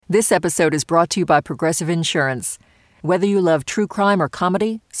This episode is brought to you by Progressive Insurance. Whether you love true crime or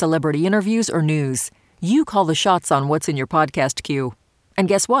comedy, celebrity interviews or news, you call the shots on what's in your podcast queue. And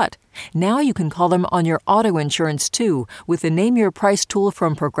guess what? Now you can call them on your auto insurance too with the Name Your Price tool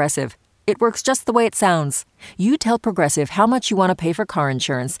from Progressive. It works just the way it sounds. You tell Progressive how much you want to pay for car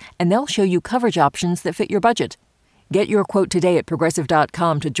insurance, and they'll show you coverage options that fit your budget. Get your quote today at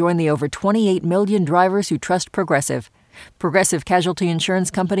Progressive.com to join the over 28 million drivers who trust Progressive. Progressive Casualty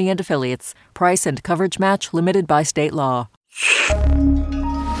Insurance Company and Affiliates. Price and coverage match limited by state law.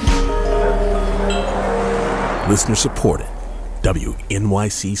 Listener supported.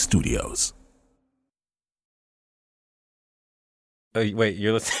 WNYC Studios. Oh, wait,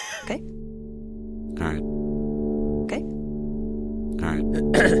 you're listening? Okay. All right. Okay. All right.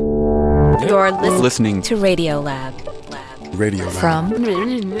 You're Listening to Radiolab. Radio Lab. From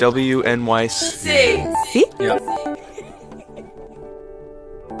WNYC. See? Yeah.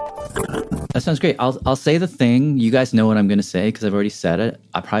 That sounds great. I'll say the thing. You guys know what I'm going to say because I've already said it.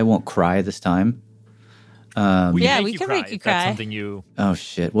 I probably won't cry this time. We can make make you That's cry. something you... Oh,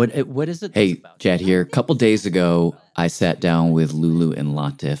 shit. What is it? Hey, Jed here. A couple days ago, I sat down with Lulu and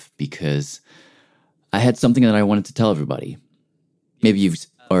Latif because I had something that I wanted to tell everybody. Maybe you've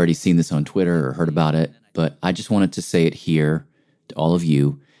already seen this on Twitter or heard about it, but I just wanted to say it here to all of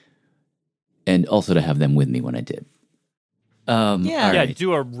you and also to have them with me when I did. Yeah. all Yeah, right.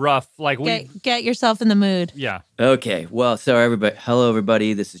 do a rough, like, Get yourself in the mood. yeah. Okay. Well, so everybody, hello,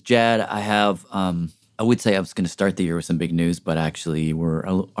 everybody. This is Jad. I have, I would say I was going to start the year with some big news, but actually we're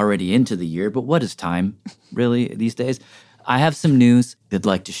already into the year. But what is time, really, these days? I have some news I'd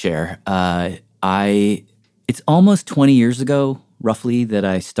like to share. It's almost 20 years ago, roughly, that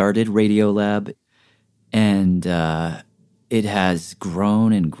I started Radiolab, and it has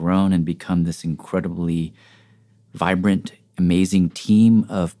grown and become this incredibly vibrant, amazing team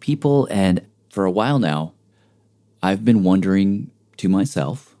of people. And for a while now, I've been wondering to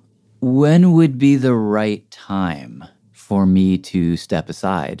myself, when would be the right time for me to step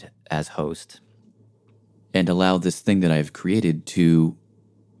aside as host and allow this thing that I've created to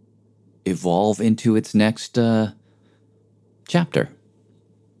evolve into its next chapter?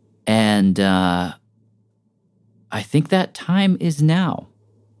 And I think that time is now.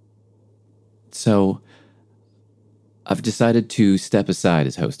 So I've decided to step aside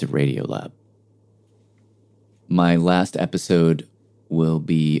as host of Radiolab. My last episode will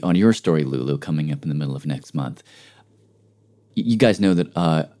be on your story, Lulu, coming up in the middle of next month. You guys know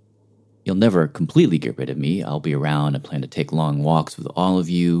that you'll never completely get rid of me. I'll be around. I plan to take long walks with all of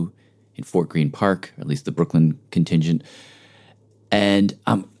you in Fort Greene Park, or at least the Brooklyn contingent. And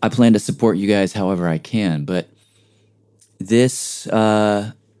I plan to support you guys however I can. But this,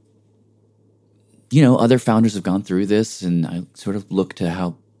 other founders have gone through this, and I sort of look to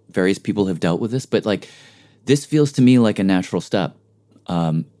how various people have dealt with this. But this feels to me like a natural step.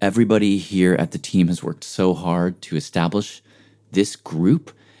 Everybody here at the team has worked so hard to establish this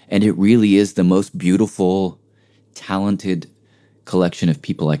group, and it really is the most beautiful, talented collection of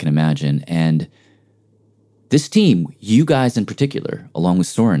people I can imagine. And this team, you guys in particular, along with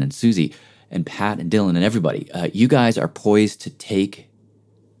Soren and Susie and Pat and Dylan and everybody, you guys are poised to take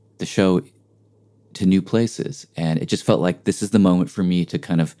the show to new places. And it just felt like this is the moment for me to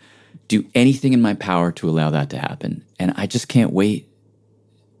kind of do anything in my power to allow that to happen. And I just can't wait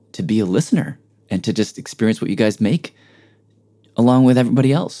to be a listener and to just experience what you guys make along with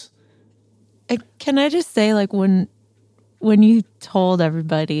everybody else. Can I just say, when you told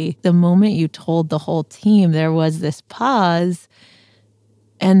everybody, the moment you told the whole team, there was this pause,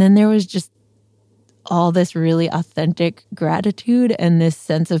 and then there was just all this really authentic gratitude and this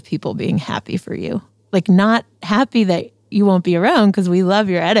sense of people being happy for you. Not happy that you won't be around, because we love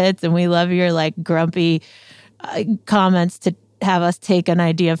your edits and we love your grumpy comments to have us take an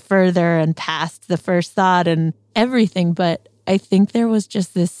idea further and past the first thought and everything. But I think there was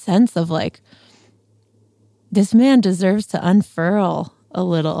just this sense of this man deserves to unfurl a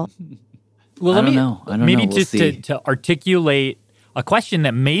little. Well, I don't know. Maybe We'll just see. to articulate a question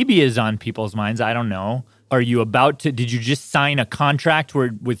that maybe is on people's minds. I don't know. Are you did you just sign a contract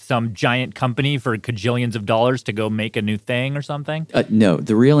with some giant company for cajillions of dollars to go make a new thing or something? No,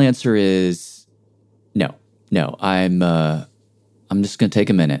 the real answer is no. I'm just going to take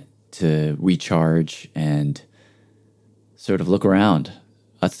a minute to recharge and sort of look around.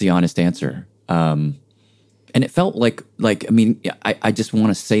 That's the honest answer. And it felt I just want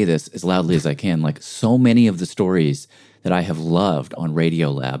to say this as loudly as I can. So many of the stories that I have loved on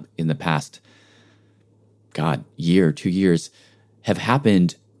Radiolab in the past, year, 2 years, have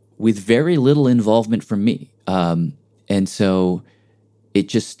happened with very little involvement from me. And so it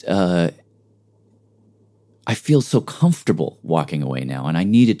just, I feel so comfortable walking away now. And I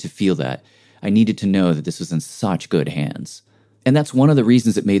needed to feel that. I needed to know that this was in such good hands. And that's one of the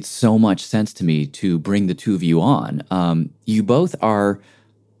reasons it made so much sense to me to bring the two of you on. You both are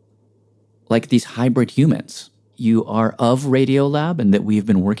like these hybrid humans. You are of Radiolab and that we've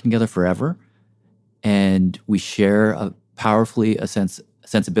been working together forever. And we share a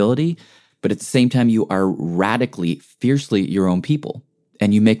sensibility. But at the same time, you are radically, fiercely your own people.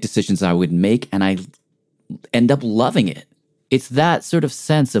 And you make decisions I wouldn't make, and I end up loving it. It's that sort of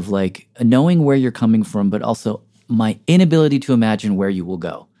sense of like knowing where you're coming from, but also my inability to imagine where you will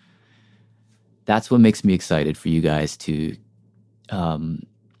go. That's what makes me excited for you guys to,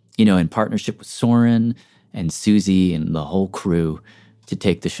 in partnership with Soren and Susie and the whole crew, to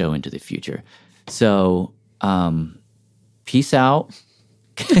take the show into the future. So, peace out.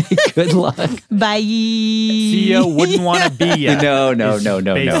 Good luck. Bye. See ya, wouldn't want to be ya. No.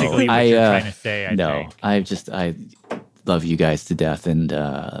 Basically what you're trying to say, I think. I love you guys to death, and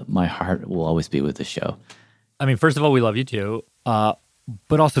my heart will always be with the show. I mean, first of all, we love you too.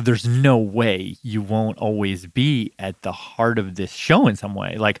 But also, there's no way you won't always be at the heart of this show in some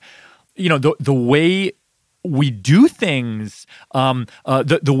way. Like, the way we do things,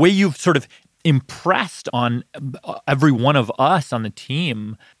 the way you've sort of impressed on every one of us on the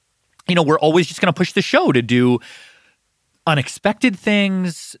team, we're always just going to push the show to do unexpected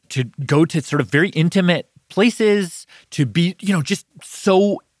things, to go to sort of very intimate places, to be, just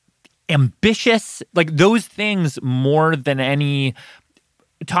so ambitious, like those things more than any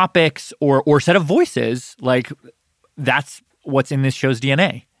topics or set of voices. Like that's what's in this show's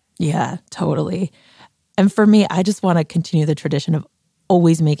DNA. Yeah, totally. And for me, I just want to continue the tradition of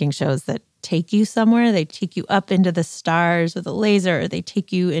always making shows that take you somewhere. They take you up into the stars with a laser. They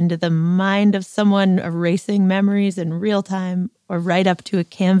take you into the mind of someone erasing memories in real time, or right up to a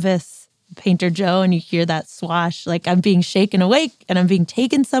canvas, Painter Joe, and you hear that swash. Like I'm being shaken awake and I'm being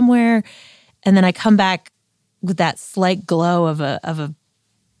taken somewhere. And then I come back with that slight glow of a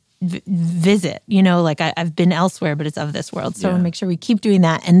visit, like I've been elsewhere, but it's of this world. So make sure we keep doing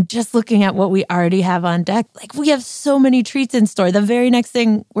that. And just looking at what we already have on deck, like we have so many treats in store. The very next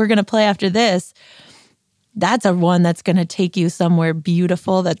thing we're going to play after this, that's a one that's going to take you somewhere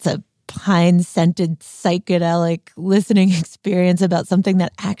beautiful. That's a pine-scented, psychedelic listening experience about something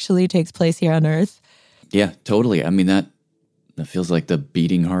that actually takes place here on Earth. Yeah, totally. I mean, that feels like the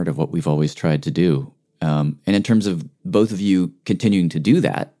beating heart of what we've always tried to do. And in terms of both of you continuing to do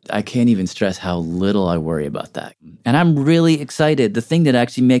that, I can't even stress how little I worry about that. And I'm really excited. The thing that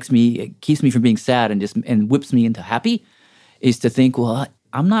actually keeps me from being sad and whips me into happy is to think, well,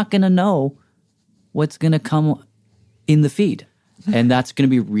 I'm not going to know what's going to come in the feed. And that's going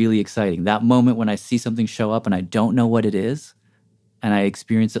to be really exciting. That moment when I see something show up and I don't know what it is, and I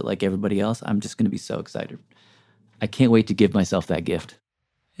experience it like everybody else, I'm just going to be so excited. I can't wait to give myself that gift.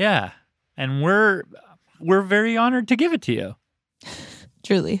 Yeah. And we're very honored to give it to you.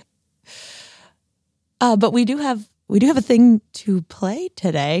 Truly. But we do have a thing to play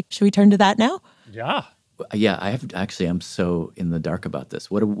today. Should we turn to that now? Yeah. Yeah, I'm so in the dark about this.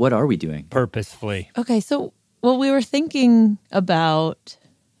 What are we doing? Purposefully. Okay, so we were thinking about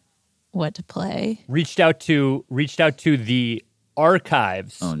what to play. Reached out to the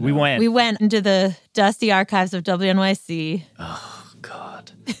archives. Oh, no. We went into the dusty archives of WNYC. Oh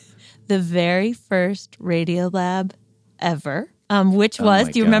God. The very first Radiolab ever, which was,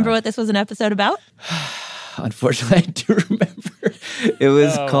 do you remember what this was an episode about? Unfortunately, I do remember. It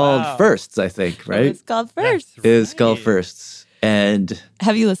was called Firsts, I think, right? It was called Firsts. It was called Firsts. And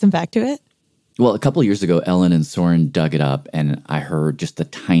have you listened back to it? Well, a couple of years ago, Ellen and Soren dug it up, and I heard just a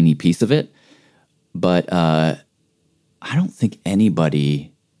tiny piece of it. But I don't think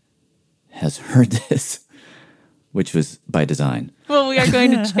anybody has heard this, which was by design. Well, we are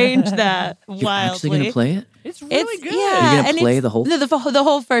going to change that wildly. You're actually going to play it? It's really good. Yeah, you're going to play the whole... The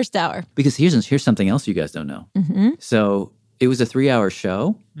whole first hour. Because here's something else you guys don't know. Mm-hmm. So it was a 3-hour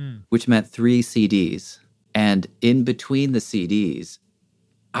show, which meant 3 CDs. And in between the CDs,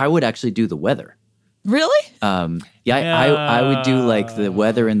 I would actually do the weather. Really? I would do like the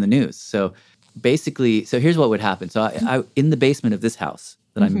weather and the news. So basically, here's what would happen. So I in the basement of this house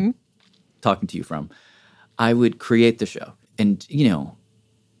that I'm talking to you from, I would create the show. And,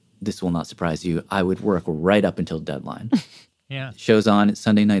 this will not surprise you, I would work right up until deadline. Yeah. Show's on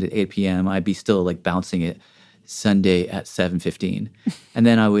Sunday night at 8 p.m. I'd be still like bouncing it Sunday at 7:15. And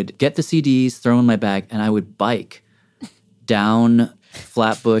then I would get the CDs, throw in my bag, and I would bike down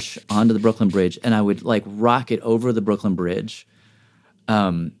Flatbush onto the Brooklyn Bridge, and I would like rocket over the Brooklyn Bridge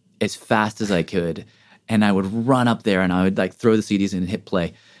as fast as I could. And I would run up there and I would like throw the CDs and hit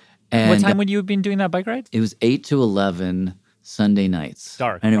play. And What time would you have been doing that bike ride? It was 8 to 11 Sunday nights.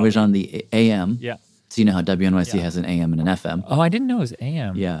 Dark, And it was probably. on the AM. Yeah. So you know how WNYC has an AM and an FM. Oh, I didn't know it was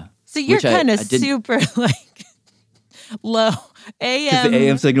AM. Yeah. So you're Which I kind of didn't- super like low Because AM. the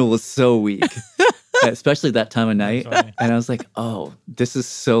AM signal was so weak, especially that time of night. funny. And I was like, oh, this is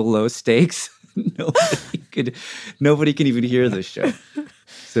so low stakes. Nobody can even hear this show.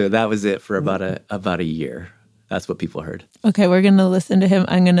 So that was it for about a year. That's what people heard. Okay, we're going to listen to him.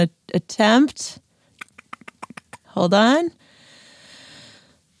 I'm going to attempt. Hold on.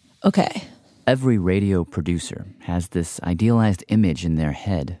 Okay. Every radio producer has this idealized image in their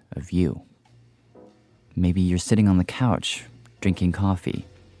head of you. Maybe you're sitting on the couch, drinking coffee,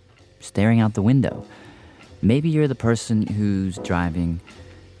 staring out the window. Maybe you're the person who's driving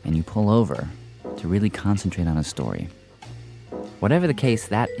and you pull over to really concentrate on a story. Whatever the case,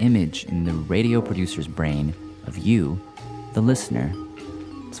 that image in the radio producer's brain of you, the listener,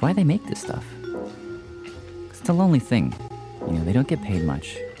 is why they make this stuff. It's a lonely thing. You know, they don't get paid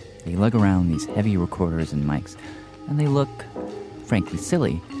much. They lug around these heavy recorders and mics, and they look, frankly,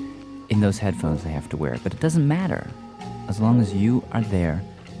 silly in those headphones they have to wear. But it doesn't matter, as long as you are there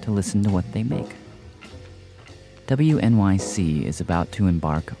to listen to what they make. WNYC is about to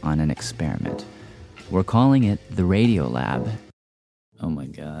embark on an experiment. We're calling it the Radiolab. Oh my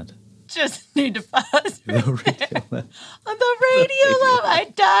God. Just need to pause. The Radiolab. On the Radiolab,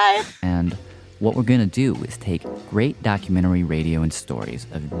 I died. And what we're going to do is take great documentary radio and stories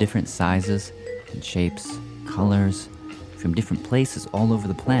of different sizes and shapes, colors, from different places all over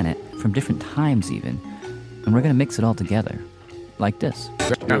the planet, from different times even, and we're going to mix it all together, like this.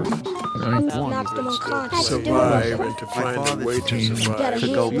 Survive and to find a way to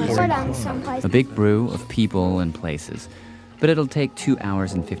survive. A big brew of people and places. But it'll take 2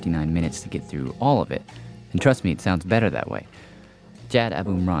 hours and 59 minutes to get through all of it. And trust me, it sounds better that way. Jad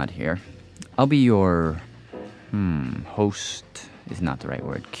Abumrad here. I'll be your, host is not the right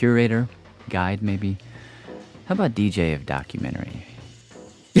word. Curator? Guide, maybe? How about DJ of documentary?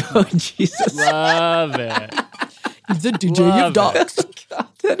 Oh, Jesus. Love it. He's a DJ of docs. God,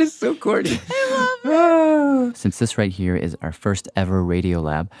 that is so corny. Since this right here is our first ever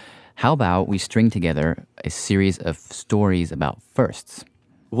Radiolab, how about we string together a series of stories about firsts?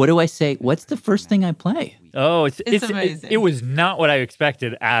 What do I say? What's the first thing I play? Oh, it's amazing. It was not what I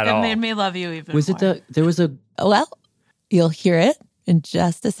expected at all. It made me love you even Was more. there was a, Well, you'll hear it in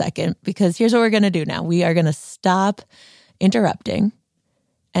just a second because here's what we're going to do now. We are going to stop interrupting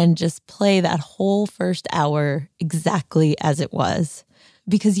and just play that whole first hour exactly as it was.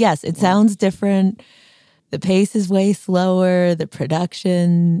 Because yes, it sounds different. The pace is way slower. The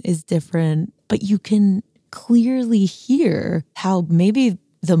production is different. But you can clearly hear how maybe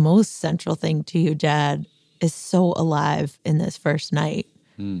the most central thing to you, Jad, is so alive in this first night,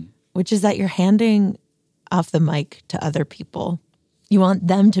 which is that you're handing off the mic to other people. You want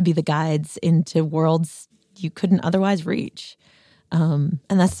them to be the guides into worlds you couldn't otherwise reach. And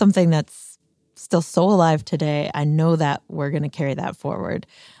that's something that's still so alive today. I know that we're going to carry that forward.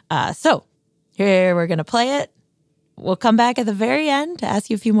 So here we're going to play it. We'll come back at the very end to ask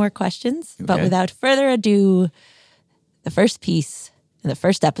you a few more questions. But Okay. without further ado, the first piece in the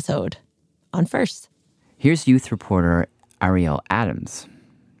first episode on First. Here's youth reporter Ariel Adams.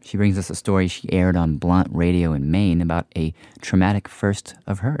 She brings us a story she aired on Blunt Radio in Maine about a traumatic first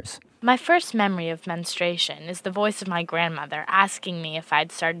of hers. My first memory of menstruation is the voice of my grandmother asking me if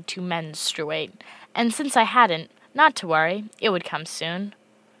I'd started to menstruate, and since I hadn't, not to worry, it would come soon.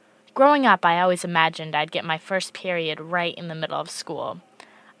 Growing up, I always imagined I'd get my first period right in the middle of school.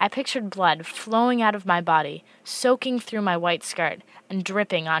 I pictured blood flowing out of my body, soaking through my white skirt, and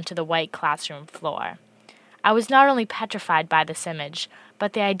dripping onto the white classroom floor. I was not only petrified by this image,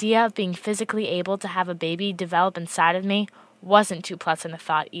 but the idea of being physically able to have a baby develop inside of me wasn't too pleasant a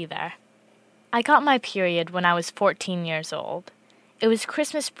thought either. I got my period when I was 14 years old. It was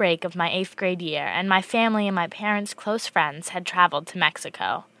Christmas break of my 8th grade year, and my family and my parents' close friends had traveled to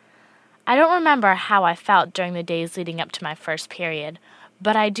Mexico. I don't remember how I felt during the days leading up to my first period,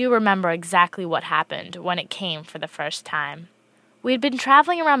 but I do remember exactly what happened when it came for the first time. We had been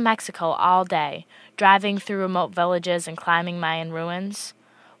traveling around Mexico all day, driving through remote villages and climbing Mayan ruins.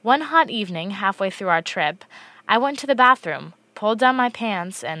 One hot evening, halfway through our trip, I went to the bathroom, pulled down my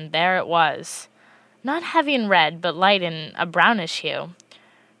pants, and there it was. Not heavy and red, but light in a brownish hue.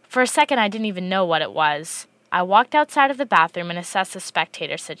 For a second, I didn't even know what it was. I walked outside of the bathroom and assessed the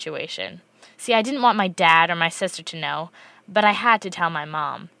spectator situation. See, I didn't want my dad or my sister to know, but I had to tell my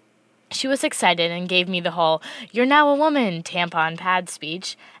mom. She was excited and gave me the whole, "You're now a woman" tampon pad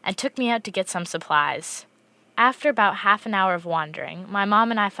speech and took me out to get some supplies. After about half an hour of wandering, my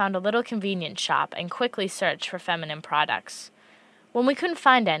mom and I found a little convenience shop and quickly searched for feminine products. When we couldn't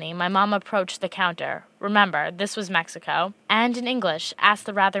find any, my mom approached the counter. Remember, this was Mexico, and in English asked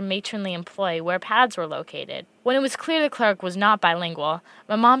the rather matronly employee where pads were located. When it was clear the clerk was not bilingual,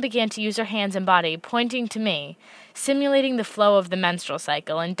 my mom began to use her hands and body, pointing to me, simulating the flow of the menstrual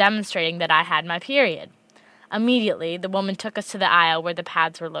cycle and demonstrating that I had my period. Immediately, the woman took us to the aisle where the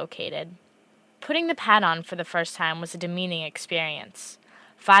pads were located. Putting the pad on for the first time was a demeaning experience.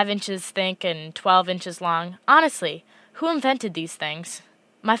 5 inches thick and 12 inches long. Honestly, who invented these things?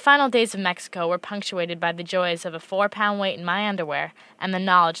 My final days of Mexico were punctuated by the joys of a 4-pound weight in my underwear and the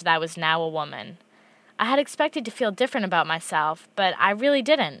knowledge that I was now a woman. I had expected to feel different about myself, but I really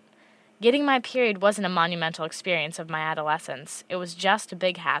didn't. Getting my period wasn't a monumental experience of my adolescence. It was just a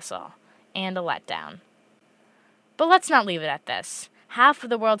big hassle and a letdown. But let's not leave it at this. Half of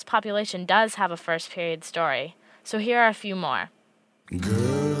the world's population does have a first period story, so here are a few more. Girl,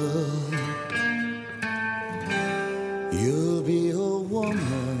 you'll be a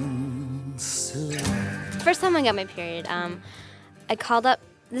woman soon. First time I got my period, I called up,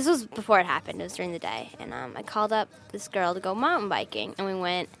 this was before it happened, it was during the day, and I called up this girl to go mountain biking, and we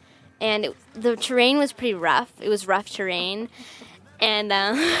went, and the terrain was pretty rough. It was rough terrain, and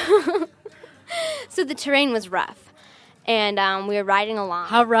so the terrain was rough. And we were riding along.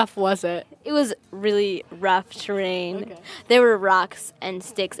 How rough was it? It was really rough terrain. Okay. There were rocks and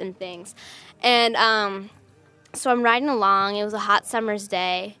sticks and things. And so I'm riding along. It was a hot summer's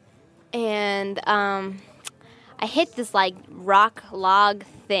day. And I hit this, like, rock log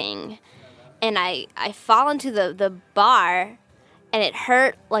thing. And I fall into the bar, and it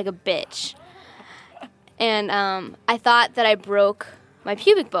hurt like a bitch. And I thought that I broke my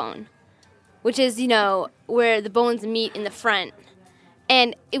pubic bone, which is, you know, where the bones meet in the front.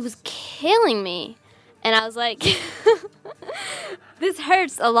 And it was killing me. And I was like, this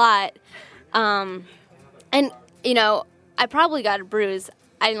hurts a lot. And, you know, I probably got a bruise.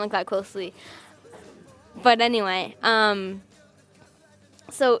 I didn't look that closely. But anyway,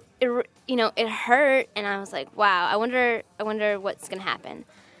 so, it hurt. And I was like, wow, I wonder what's going to happen.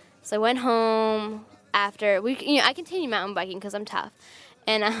 So I went home after. I continue mountain biking because I'm tough.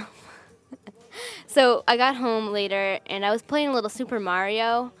 And so I got home later, and I was playing a little Super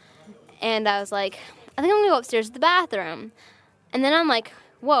Mario, and I was like, I think I'm going to go upstairs to the bathroom. And then I'm like,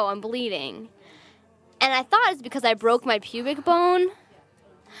 whoa, I'm bleeding. And I thought it's because I broke my pubic bone,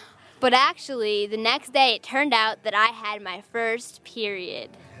 but actually, the next day, it turned out that I had my first period.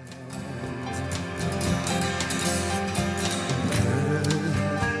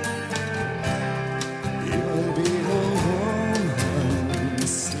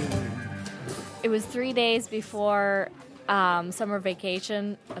 It was 3 days before summer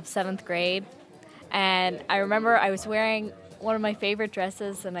vacation of 7th grade, and I remember I was wearing one of my favorite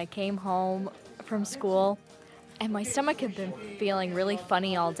dresses, and I came home from school, and my stomach had been feeling really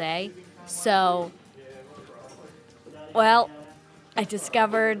funny all day, so, well, I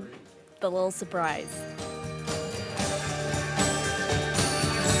discovered the little surprise.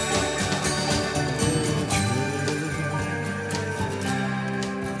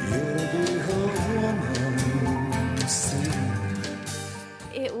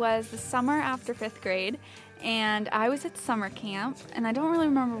 It was the summer after 5th grade, and I was at summer camp, and I don't really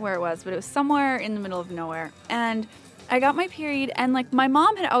remember where it was, but it was somewhere in the middle of nowhere. And I got my period, and, like, my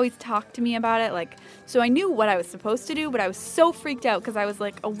mom had always talked to me about it, like, so I knew what I was supposed to do, but I was so freaked out because I was,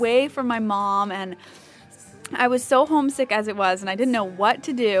 like, away from my mom, and I was so homesick as it was, and I didn't know what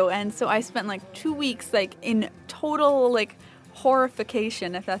to do, and so I spent, like, 2 weeks, like, in total, like,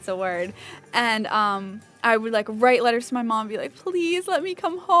 horrification, if that's a word, and, I would, like, write letters to my mom and be like, please let me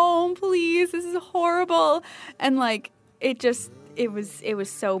come home, please, this is horrible. And, like, it was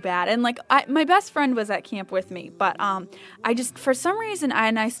so bad. And, like, my best friend was at camp with me, but I just, for some reason,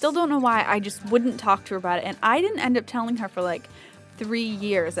 and I still don't know why, I just wouldn't talk to her about it. And I didn't end up telling her for, like, 3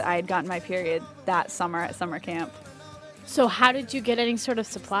 years that I had gotten my period that summer at summer camp. So how did you get any sort of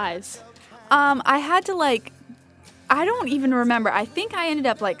supplies? I had to, like, I don't even remember. I think I ended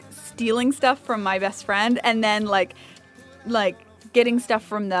up, like, stealing stuff from my best friend and then, like getting stuff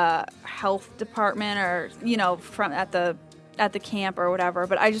from the health department or, you know, from at the camp or whatever.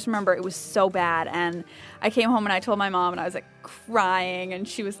 But I just remember it was so bad. And I came home and I told my mom and I was, like, crying. And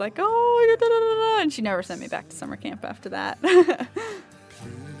she was like, oh, da, da, da, da, and she never sent me back to summer camp after that. Come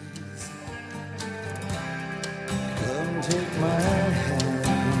take my hand.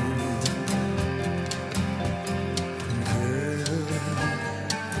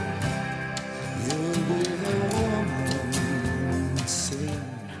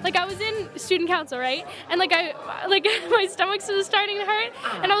 student council, right? And like my stomach was starting to hurt,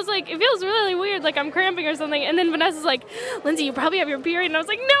 and I was like, it feels really weird, like I'm cramping or something. And then Vanessa's like, Lindsay, you probably have your period. And I was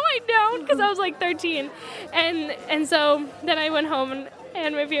like, no, I don't, because I was like 13. And so then I went home and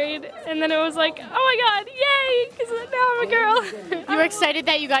had my period, and then it was like, oh my God, yay, because now I'm a girl. You were excited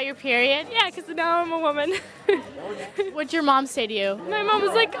that you got your period? Yeah, because now I'm a woman. What'd your mom say to you? My mom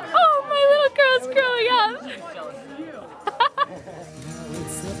was like, oh, my little girl's growing up.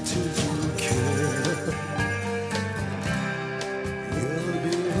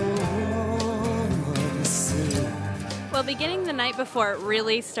 Well, beginning the night before it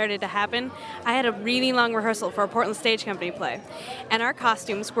really started to happen, I had a really long rehearsal for a Portland Stage Company play. And our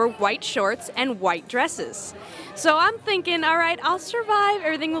costumes were white shorts and white dresses. So I'm thinking, all right, I'll survive,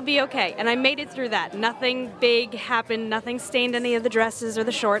 everything will be okay. And I made it through that. Nothing big happened, nothing stained any of the dresses or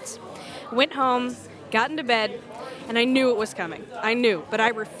the shorts. Went home, got into bed, and I knew it was coming. I knew, but I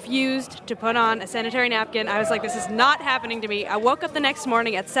refused to put on a sanitary napkin. I was like, this is not happening to me. I woke up the next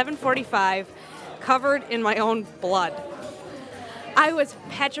morning at 7:45, covered in my own blood. I was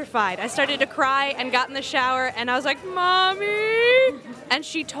petrified. I started to cry and got in the shower, and I was like, Mommy! And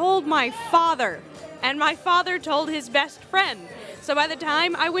she told my father, and my father told his best friend. So by the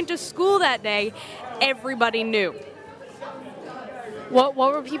time I went to school that day, everybody knew. What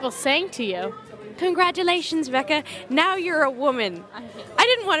were people saying to you? Congratulations, Becca. Now you're a woman. I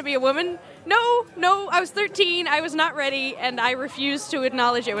didn't want to be a woman. No, I was 13. I was not ready, and I refused to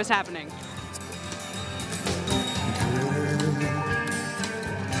acknowledge it was happening.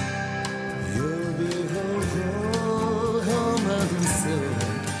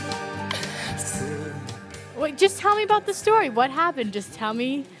 Wait, just tell me about the story. What happened? Just tell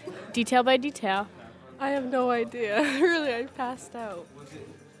me detail by detail. I have no idea. Really, I passed out.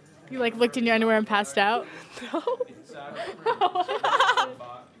 You like looked in your underwear and passed out?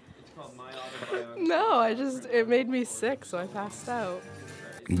 No, it made me sick, so I passed out.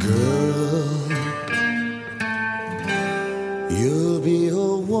 Girl, you'll be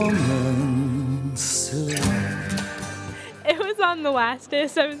a woman soon. It was on the last day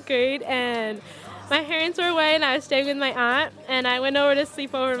of 7th grade, and my parents were away, and I was staying with my aunt, and I went over to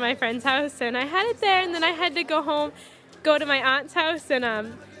sleep over at my friend's house, and I had it there, and then I had to go to my aunt's house, and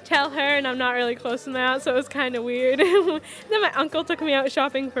tell her, and I'm not really close to my aunt, so it was kind of weird. Then my uncle took me out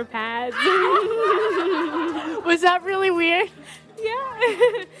shopping for pads. Was that really weird?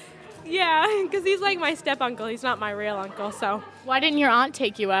 Yeah. Yeah, because he's like my step-uncle. He's not my real uncle, so. Why didn't your aunt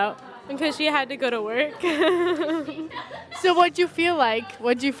take you out? Because she had to go to work. So what'd you feel like?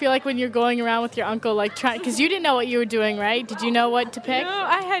 What'd you feel like when you're going around with your uncle, like trying? Because you didn't know what you were doing, right? Did you know what to pick? No,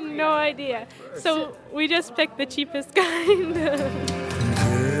 I had no idea. So we just picked the cheapest kind.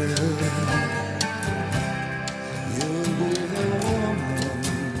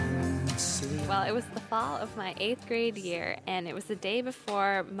 Well, it was the fall of my 8th grade year, and it was the day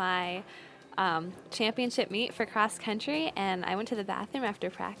before my championship meet for cross country, and I went to the bathroom after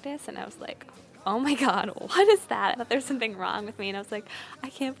practice, and I was like, oh my God, what is that? I thought there was something wrong with me, and I was like, I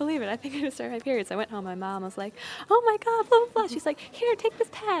can't believe it. I think I just started my period. So I went home. My mom was like, oh my God, blah, blah, blah. She's like, here, take this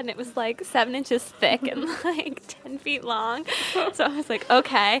pad. And it was like 7 inches thick and like 10 feet long. So I was like,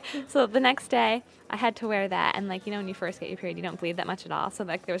 okay. So the next day, I had to wear that. And like, when you first get your period, you don't bleed that much at all. So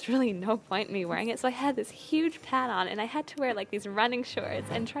like, there was really no point in me wearing it. So I had this huge pad on, and I had to wear like these running shorts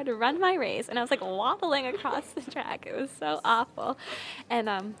and try to run my race. And I was like wobbling across the track. It was so awful. And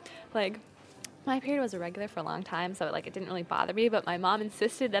my period was irregular for a long time, so it didn't really bother me, but my mom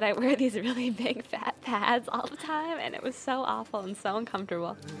insisted that I wear these really big fat pads all the time, and it was so awful and so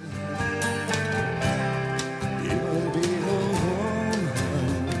uncomfortable.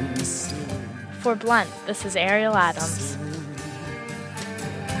 For Blunt, this is Ariel Adams.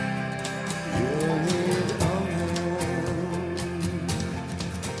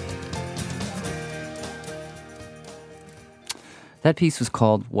 That piece was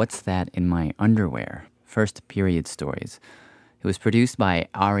called What's That in My Underwear? First Period Stories. It was produced by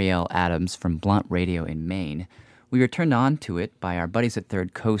Ariel Adams from Blunt Radio in Maine. We were turned on to it by our buddies at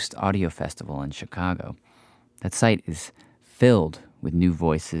Third Coast Audio Festival in Chicago. That site is filled with new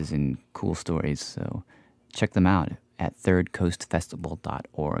voices and cool stories, so check them out at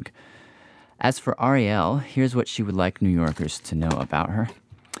thirdcoastfestival.org. As for Ariel, here's what she would like New Yorkers to know about her.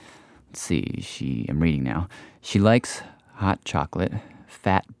 Let's see, I'm reading now. She likes hot chocolate,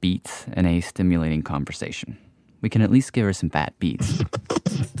 fat beats, and a stimulating conversation. We can at least give her some fat beats.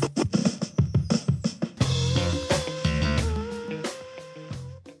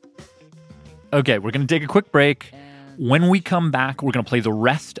 Okay, we're going to take a quick break. When we come back, we're going to play the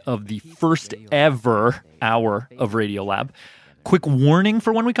rest of the first ever hour of Radiolab. Quick warning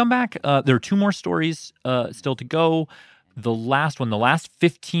for when we come back. There are 2 more stories still to go. The last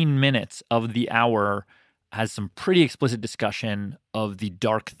 15 minutes of the hour has some pretty explicit discussion of the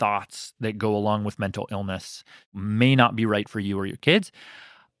dark thoughts that go along with mental illness. May not be right for you or your kids,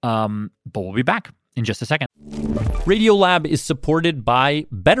 but we'll be back in just a second. Radiolab is supported by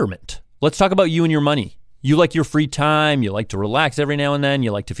Betterment. Let's talk about you and your money. You like your free time, you like to relax every now and then,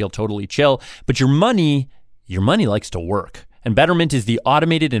 you like to feel totally chill, but your money likes to work. And Betterment is the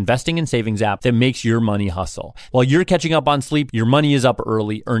automated investing and savings app that makes your money hustle. While you're catching up on sleep, your money is up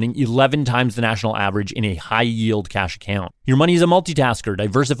early, earning 11 times the national average in a high-yield cash account. Your money is a multitasker,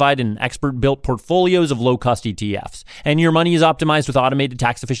 diversified in expert-built portfolios of low-cost ETFs. And your money is optimized with automated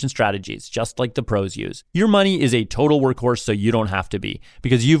tax-efficient strategies, just like the pros use. Your money is a total workhorse, so you don't have to be,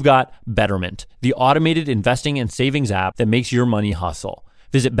 because you've got Betterment, the automated investing and savings app that makes your money hustle.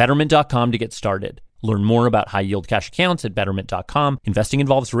 Visit Betterment.com to get started. Learn more about high-yield cash accounts at Betterment.com. Investing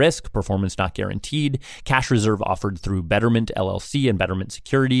involves risk, performance not guaranteed. Cash reserve offered through Betterment LLC and Betterment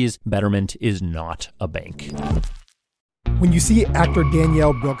Securities. Betterment is not a bank. When you see actor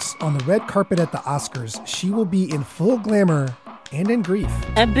Danielle Brooks on the red carpet at the Oscars, she will be in full glamour and in grief.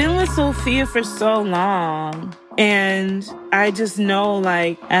 I've been with Sophia for so long, and I just know,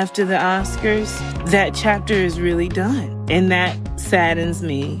 like, after the Oscars, that chapter is really done, and that saddens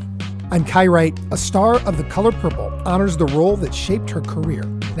me. I'm Kai Wright. A star of The Color Purple honors the role that shaped her career.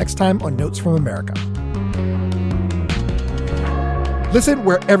 Next time on Notes from America. Listen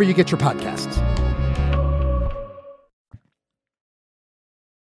wherever you get your podcasts.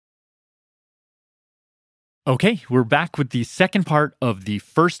 Okay, we're back with the second part of the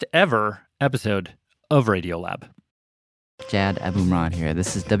first ever episode of Radiolab. Jad Abumrad here.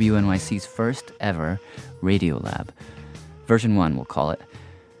 This is WNYC's first ever Radiolab. Version 1, we'll call it.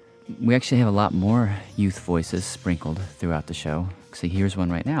 We actually have a lot more youth voices sprinkled throughout the show. So here's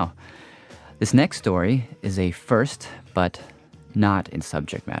one right now. This next story is a first, but not in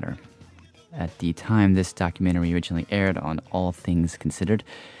subject matter. At the time this documentary originally aired on All Things Considered,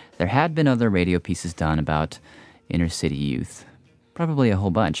 there had been other radio pieces done about inner city youth. Probably a whole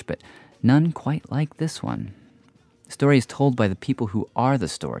bunch, but none quite like this one. The story is told by the people who are the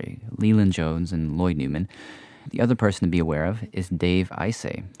story, Leland Jones and Lloyd Newman. The other person to be aware of is Dave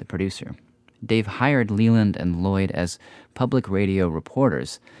Isay, the producer. Dave hired Leland and Lloyd as public radio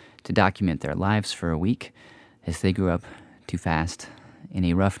reporters to document their lives for a week as they grew up too fast in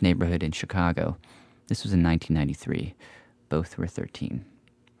a rough neighborhood in Chicago. This was in 1993. Both were 13.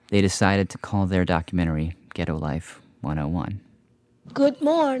 They decided to call their documentary Ghetto Life 101. Good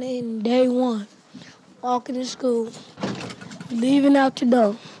morning, day one. Walking to school. Leaving out the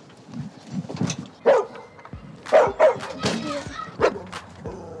door.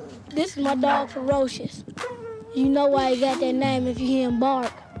 This is my dog, Ferocious. You know why he got that name if you hear him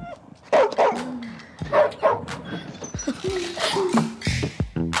bark.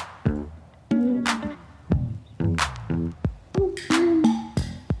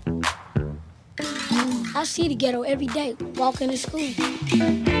 I see the ghetto every day, walking to school.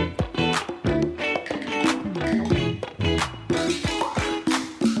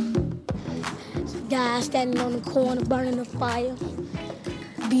 Guys standing on the corner, burning the fire.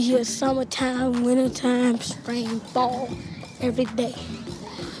 Be here summertime, wintertime, spring, fall, every day.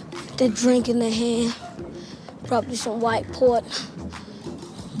 The drink in the hand, probably some white port,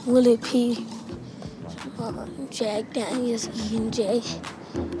 Willie P, Jack Daniels, E&J.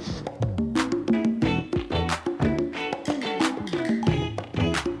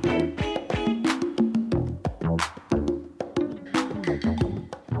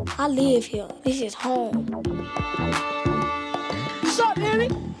 I live here. This is home. What's up, Henry?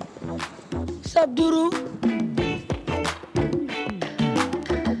 What's up, Doodoo?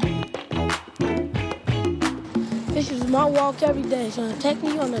 This is my walk every day, so take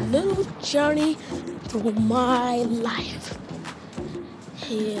me on a little journey through my life.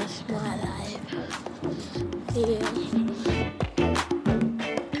 Here's my life. Yeah.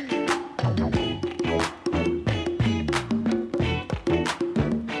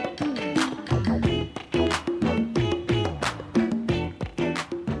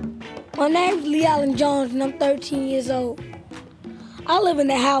 My name's Lee Allen Jones, and I'm 13 years old. I live in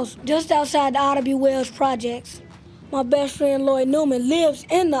a house just outside the Otterby Wells projects. My best friend Lloyd Newman lives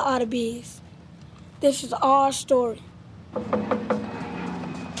in the Otterbys. This is our story.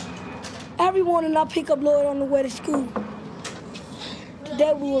 Every morning I pick up Lloyd on the way to school.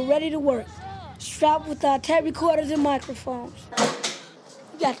 Today we were ready to work, strapped with our tape recorders and microphones.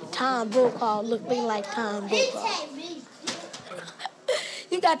 You got the Tom Brokaw looking like Tom Brokaw.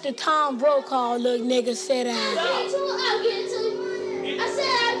 You got the Tom Brokaw look, nigga, sit down.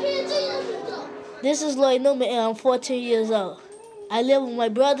 This is Lloyd Newman, and I'm 14 years old. I live with my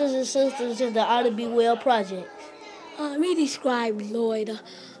brothers and sisters in the Ought to Be Well project. Let me describe Lloyd.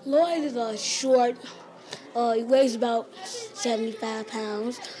 Lloyd is short. He weighs about 75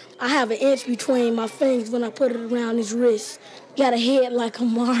 pounds. I have an inch between my fingers when I put it around his wrist. Got a head like a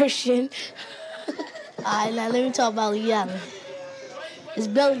Martian. All right, now let me talk about Lee Allen. His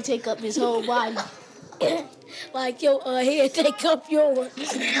belly take up his whole body. Like your head take up yours.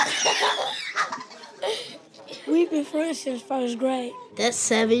 We've been friends since first grade. That's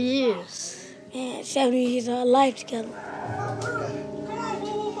 7 years. Man, 7 years of our life together.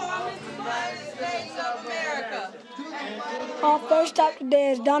 Our first stop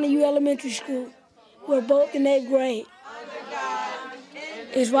today is Donahue Elementary School. We're both in 8th grade.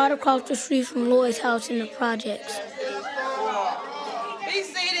 It's right across the street from Lloyd's house in the projects. Be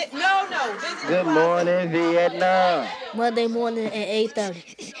seated. No. Good morning, Vietnam. Monday morning at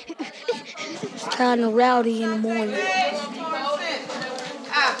 8:30. It's kind of rowdy in the morning.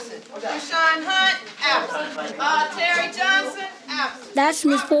 Absent. Rashawn Hunt, absent. Terry Johnson, absent. That's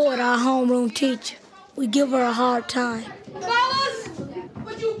Miss Ford, our homeroom teacher. We give her a hard time. Fellas,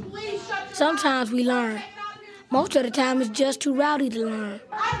 would you please shut your Sometimes we learn. Most of the time, it's just too rowdy to learn.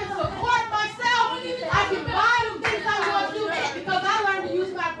 I can support myself. I can buy them things I want to do because I learned to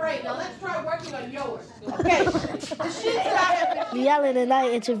use my brain. Now let's try working on yours. Okay. The shit that I... Lee Allen and I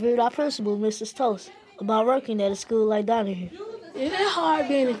interviewed our principal, Mrs. Toast, about working at a school like Donahue. Is it hard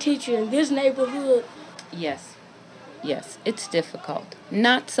being a teacher in this neighborhood? Yes, it's difficult.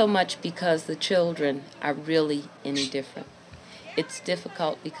 Not so much because the children are really any different. It's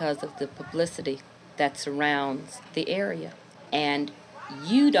difficult because of the publicity that surrounds the area. And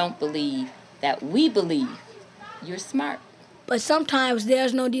you don't believe that we believe you're smart. But sometimes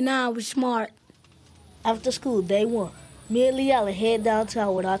there's no denying we're smart. After school, day one, me and Lee Allen head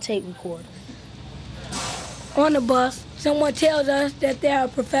downtown with our tape recorder. On the bus, someone tells us that there are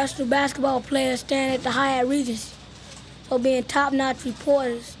professional basketball players staying at the Hyatt Regency. So being top-notch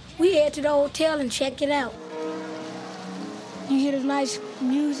reporters, we head to the hotel and check it out. You hear the nice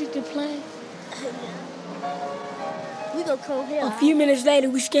music they're playing? We gonna come here. A few minutes later,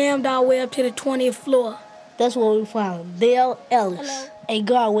 we scammed our way up to the 20th floor. That's where we found Dale Ellis, a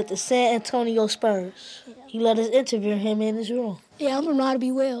guard with the San Antonio Spurs. He let us interview him in his room. Yeah, I'm from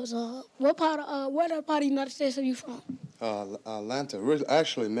Rotterby Wells. Where part of the United States are you from? Atlanta.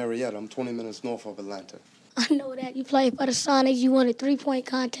 Actually, Marietta. I'm 20 minutes north of Atlanta. I know that. You played for the Sonics. You won a three-point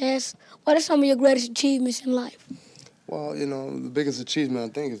contest. What are some of your greatest achievements in life? Well, the biggest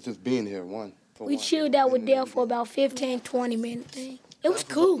achievement, I think, is just being here, We chilled out with Dale for about 15, 20 minutes. It was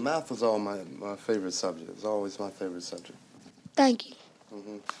cool. Math was all my favorite subject. It was always my favorite subject. Thank you.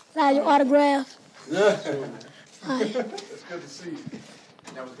 Can I have your autograph? Yeah. Hi. It's good to see you.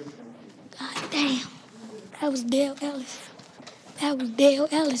 That was good. God damn. That was Dale Ellis. That was Dale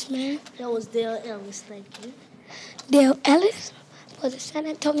Ellis, man. That was Dale Ellis, thank you. Dale Ellis for the San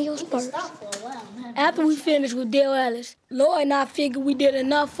Antonio Spurs. After we finished with Dale Ellis, Lloyd and I figured we did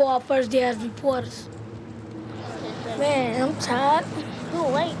enough for our first day as reporters. Man, I'm tired.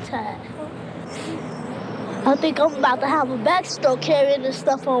 You ain't tired. I think I'm about to have a backstroke carrying this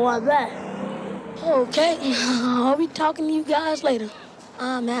stuff on my back. Okay, I'll be talking to you guys later.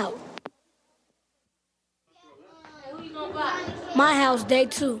 I'm out. My house, day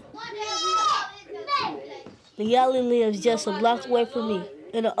 2. Lee Allen lives just a block away from me,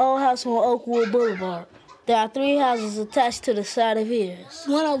 in an old house on Oakwood Boulevard. There are 3 houses attached to the side of his.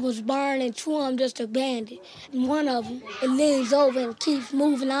 One of them was burned and 2 of them just abandoned. And one of them, it leans over and keeps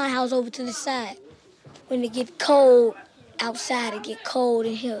moving our house over to the side. When it get cold outside, it get cold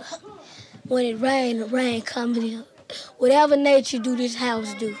in here. When it rain, the rain comes in here. Whatever nature do, this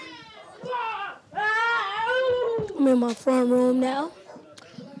house do. I'm in my front room now.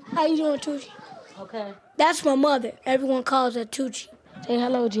 How you doing, Tucci? Okay. That's my mother. Everyone calls her Tucci. Say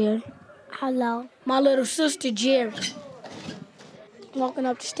hello, Jerry. Hello. My little sister, Jerry. Walking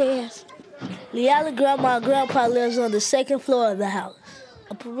up the stairs. Lee Allen grandma and grandpa lives on the 2nd floor of the house.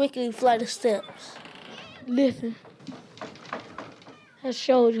 A perpendicular flight of steps. Listen. That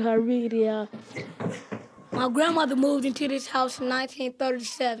shows you how really they are. My grandmother moved into this house in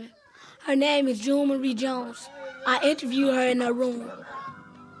 1937. Her name is June Marie Jones. I interviewed her in her room.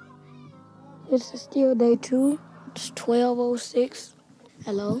 This is still day 2. It's 12:06.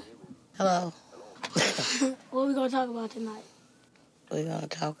 Hello? Hello. What are we going to talk about tonight? We're going to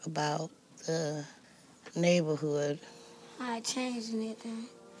talk about the neighborhood. How it changed and everything.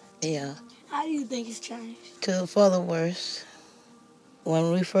 Yeah. How do you think it's changed? For the worse.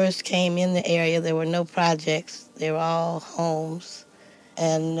 When we first came in the area, there were no projects. They were all homes.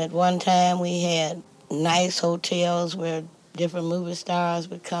 And at one time we had nice hotels where different movie stars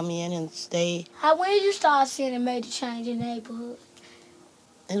would come in and stay. When did you start seeing a major change in the neighborhood?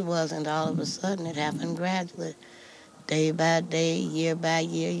 It wasn't all of a sudden. It happened gradually. Day by day, year by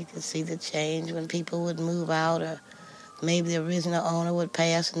year, you could see the change when people would move out, or maybe the original owner would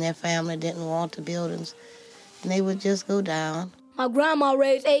pass and their family didn't want the buildings, and they would just go down. My grandma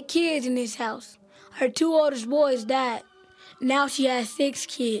raised 8 kids in this house. Her 2 oldest boys died. Now she has 6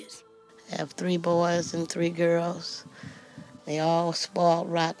 kids. I have 3 boys and 3 girls. They all spoiled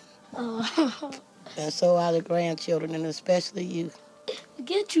rotten. And so are the grandchildren, and especially you.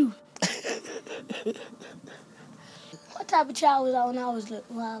 Get you. What type of child was I when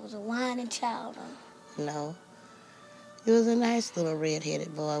I was a whining child? No. You was a nice little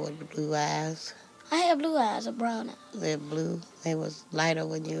red-headed boy with blue eyes. I had blue eyes or brown eyes. They're blue. They was lighter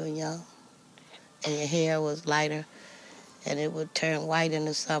when you were young. And your hair was lighter, and it would turn white in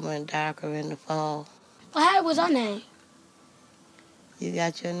the summer and darker in the fall. Well, how was our name? You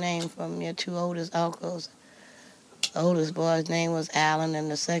got your name from your 2 oldest uncles. The oldest boy's name was Alan, and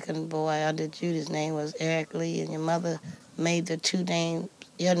the second boy under Judy's name was Eric Lee, and your mother made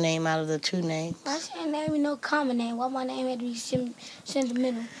your name out of the 2 names. I can't name me no common name. Why my name had to be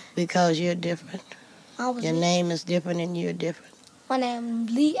sentimental? Because you're different. Your name is different and you're different. My name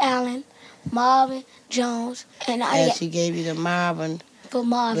is Lee Allen, Marvin Jones, and she gave you the Marvin. For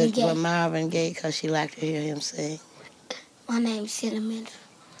Marvin Gaye. For Marvin Gaye, because she liked to hear him sing. My name is sentimental.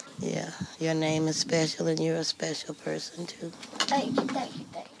 Yeah, your name is special, and you're a special person, too. Thank you.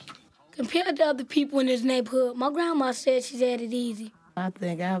 Compared to other people in this neighborhood, my grandma said she's had it easy. I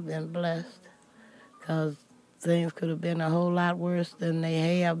think I've been blessed, because things could have been a whole lot worse than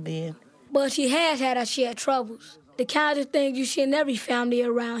they have been. But she has had her share of troubles, the kinds of things you see in every family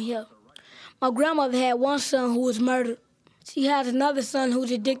around here. My grandmother had one son who was murdered. She has another son who's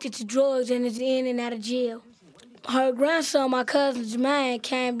addicted to drugs and is in and out of jail. Her grandson, my cousin Jermaine,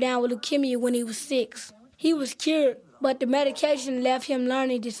 came down with leukemia when he was 6. He was cured, but the medication left him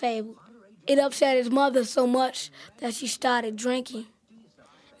learning disabled. It upset his mother so much that she started drinking.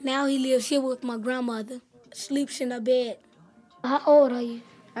 Now he lives here with my grandmother, sleeps in her bed. How old are you?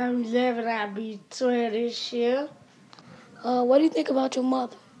 I'm 11. I'll be 12 this year. What do you think about your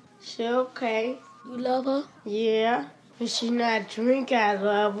mother? She okay. You love her? Yeah. When she not drink, I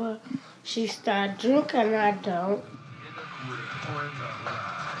love her. She start drinking, I don't.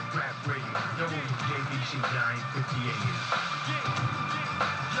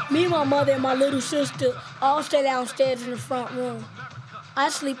 Me and my mother and my little sister all stay downstairs in the front room. I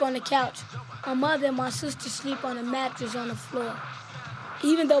sleep on the couch. My mother and my sister sleep on a mattress on the floor.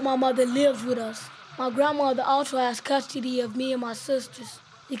 Even though my mother lives with us, my grandmother also has custody of me and my sisters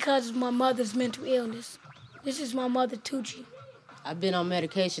because of my mother's mental illness. This is my mother, Tucci. I've been on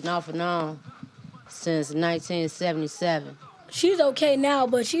medication off and on since 1977. She's okay now,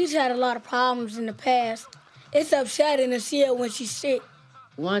 but she's had a lot of problems in the past. It's upsetting to see her when she's sick.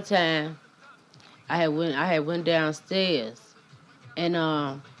 One time, I had went downstairs, and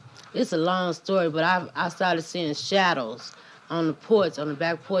it's a long story, but I started seeing shadows on the porch, on the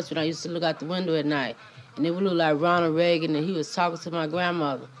back porch when I used to look out the window at night, and it would look like Ronald Reagan, and he was talking to my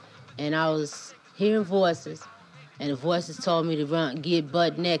grandmother, and I was hearing voices, and the voices told me to get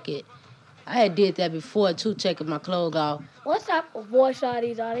butt naked. I had did that before too, taking my clothes off. What type of voice are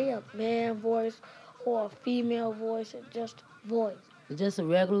these? Are they a man voice or a female voice or just a voice? It's just a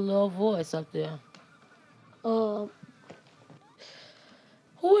regular little voice up there. Who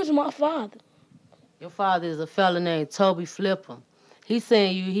is my father? Your father is a fella named Toby Flipper. He's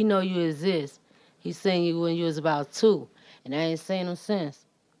saying he know you exist. He seen you when you was about 2, and I ain't seen him since.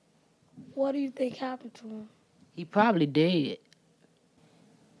 What do you think happened to him? He probably dead.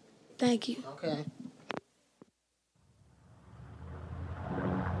 Thank you. Okay.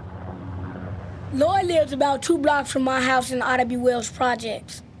 Lloyd lives about 2 blocks from my house in the R.W. Wells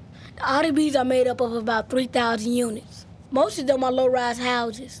projects. The RWs are made up of about 3,000 units. Most of them are low-rise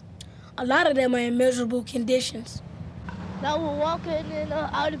houses. A lot of them are in miserable conditions. Now we're walking in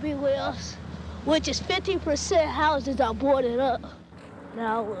R.W. Wells, which is 50% houses are boarded up.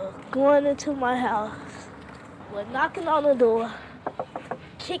 Now we're going into my house. We're knocking on the door,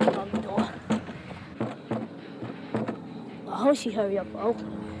 kicking on the door. I hope she hurry up and open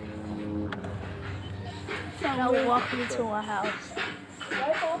it. Now we're walking into my house.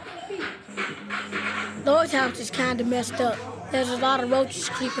 Lloyd's house is kind of messed up. There's a lot of roaches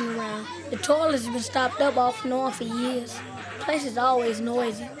creeping around. The toilets have been stopped up off and on for years. The place is always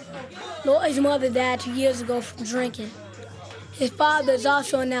noisy. Lloyd's mother died 2 years ago from drinking. His father is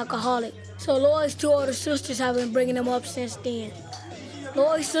also an alcoholic, so Lloyd's 2 older sisters have been bringing him up since then.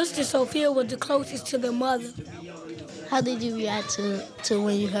 Lloyd's sister Sophia was the closest to their mother. How did you react to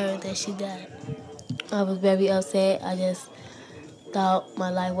when you heard that she died? I was very upset. I just thought my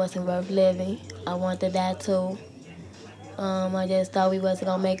life wasn't worth living. I wanted to die too. I just thought we wasn't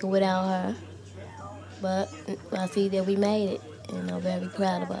gonna make it without her. But I see that we made it, and I'm very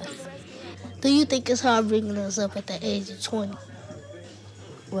proud of us. Do you think it's hard bringing us up at the age of 20?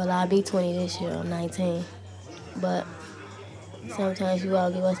 Well, I'll be 20 this year. I'm 19. But sometimes you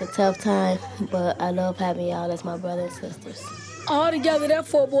all give us a tough time, but I love having y'all as my brothers and sisters. All together, there are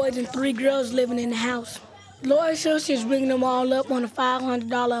 4 boys and 3 girls living in the house. Lloyd's sister is bringing them all up on a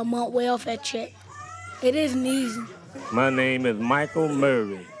 $500 a month welfare check. It isn't easy. My name is Michael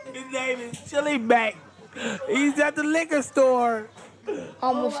Murray. His name is Chili Back. He's at the liquor store.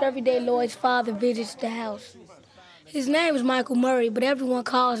 Almost every day, Lloyd's father visits the house. His name is Michael Murray, but everyone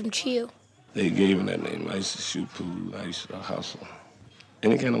calls him Chill. They gave him that name. I used to shoot pool. I used to hustle.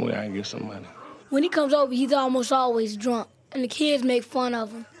 Any kind of way I can get some money. When he comes over, he's almost always drunk, and the kids make fun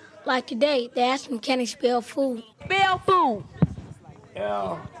of him. Like today, they asked him, can he spell food? Spell food.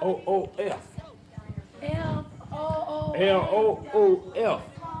 L-O-O-F. L-O-O-F. L-O-O-F.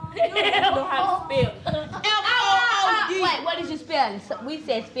 You don't know how to spell. F-O-O-D. Wait, what did you spell? We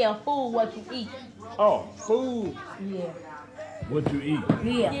said spell food, what you eat. Oh, food. Yeah. What you eat?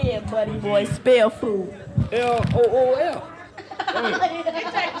 Yeah. Yeah, buddy boy, spell food. L-O-O-F.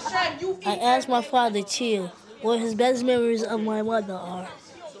 I asked my father, Chill, what his best memories of my mother are.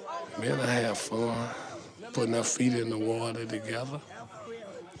 Man, I have fun putting our feet in the water together.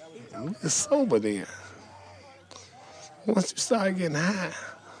 It's sober then. Once you start getting high,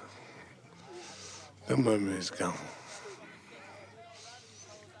 the memory's gone.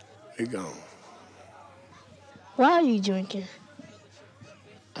 It's gone. Why are you drinking?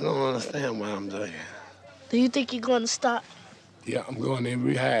 I don't understand why I'm drinking. Do you think you're going to stop? Yeah, I'm going in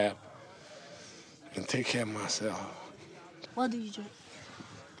rehab and take care of myself. What do you drink?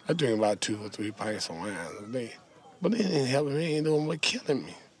 I drink about 2 or 3 pints of wine a day. But it ain't helping me, it ain't doing but killing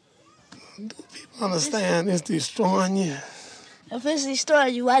me. Do people understand it's destroying you? If it's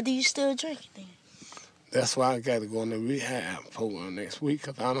destroying you, why do you still drink it then? That's why I got to go in the rehab program next week,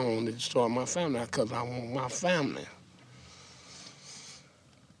 because I don't want to destroy my family, because I want my family.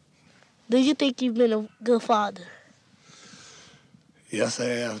 Do you think you've been a good father? Yes, I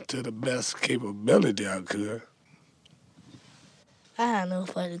have, to the best capability I could. I have no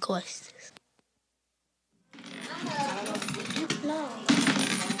further questions. Why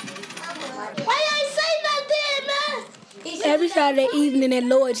you ain't say nothing, man? Every Saturday evening at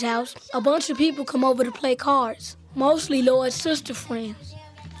Lloyd's house, a bunch of people come over to play cards, mostly Lloyd's sister friends.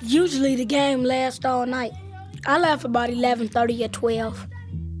 Usually the game lasts all night. I left about 11:30 or 12.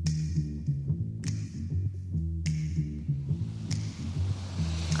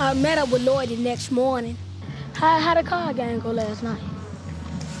 I met up with Lloyd the next morning. How the card game go last night?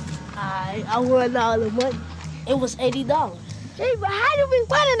 I won all the money. It was $80. Gee, but how you be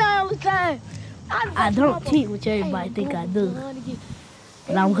winning all the time? I don't cheat, which everybody think I do.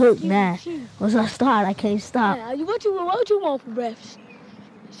 But I'm hooked now. Once I start, I can't stop. What you want for breakfast?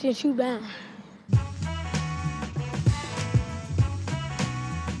 Since you bound.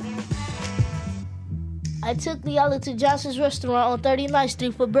 I took the other to Johnson's restaurant on 39th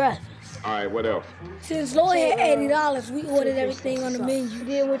Street for breakfast. All right, what else? Since Lloyd had $80, we ordered everything on the menu.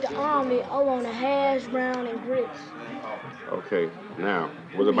 Then with the Army, I want a hash brown and grits. Okay, now,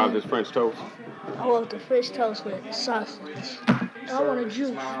 what about this French toast? I want the French toast with sausage. I want a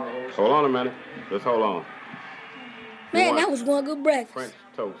juice. Hold on a minute. Let's hold on. Man, that was one good breakfast. French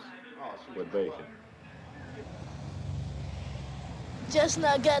toast with bacon. Just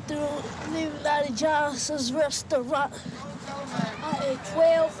now got through leaving out of Johnson's restaurant. I ate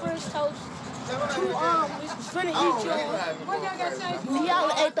 12 French toast, 2 omelets, finna eat y'all.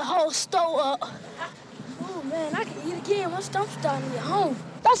 Y'all ate the whole store up. Oh man, I can eat again once I'm starting to get home.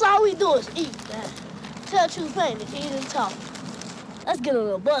 That's all we do is eat, man. Tell the truth, ain't it? Eat and talk. Let's get on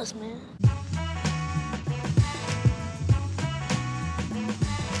the bus, man.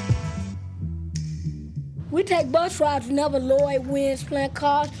 We take bus rides whenever Lloyd wins playing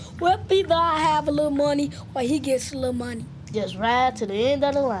cards. Well, either I have a little money or he gets a little money. Just ride to the end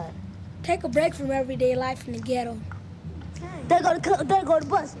of the line. Take a break from everyday life in the ghetto. There go the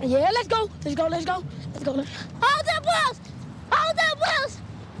bus. Yeah, let's go. Let's go. Hold that bus! Hold that bus!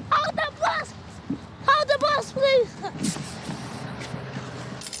 Hold that bus! Hold the bus, please!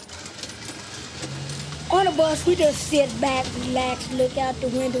 On the bus, we just sit back, relax, look out the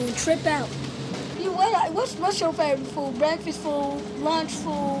window, and trip out. What's your favorite food? Breakfast food, lunch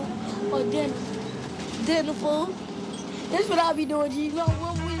food, or dinner? Dinner food. This is what I be doing, G. You know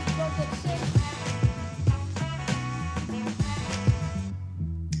when we go to the city?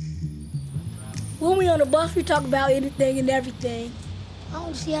 When we on the bus, we talk about anything and everything. I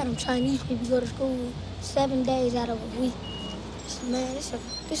don't see how them Chinese people go to school 7 days out of a week. Man, it's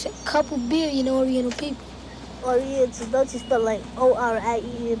a couple billion Oriental people. Oriental, don't you spell like Oriental? I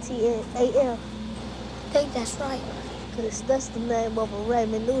think that's right. Because that's the name of a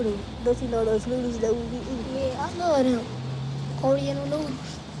ramen noodle. Don't you know those noodles that we be eating? Yeah, I love them. Oriental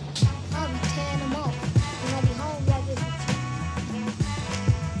noodles. I'll be tearing them off when I be home like this.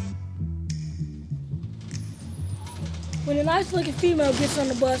 When a nice-looking female gets on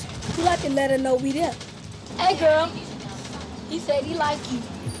the bus, we like to let her know we there. Hey, girl. He said he like you.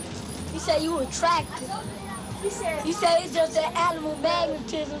 He said you attractive. He said it's just that animal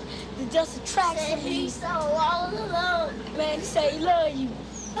magnetism that just attracts him. He's so all alone. Man, he said he love you.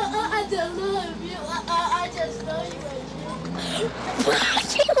 I just love you. I just love you.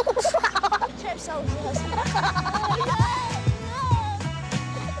 Trip so just.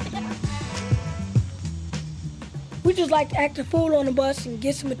 We just like to act a fool on the bus and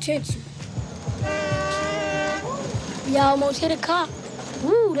get some attention. We almost hit a car.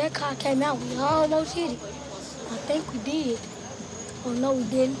 Woo, that car came out. We almost hit it. I think we did. Oh, no, we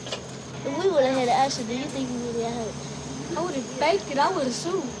didn't. If we would have had an accident, do you think we would have hurt? I would have faked it. I would have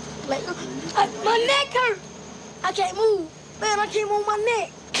sued. Like, my neck hurt. I can't move. Man, I can't move my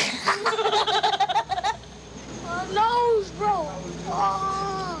neck. My nose, bro.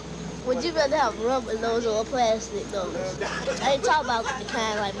 Oh. Would you rather have rubber nose or a plastic nose? I ain't talking about the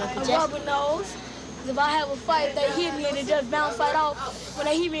kind like Michael Jackson. A rubber nose. If I have a fight, they hit me and it just bounce right off. When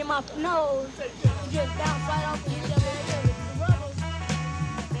they hit me in my nose, it just bounce right off and hit them right there.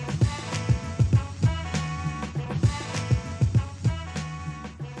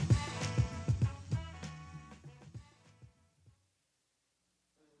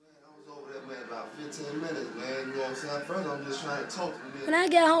 When I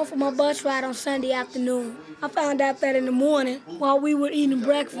got home from my bus ride on Sunday afternoon, I found out that in the morning, while we were eating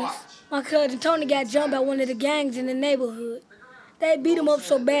breakfast, my cousin Tony got jumped by one of the gangs in the neighborhood. They beat him up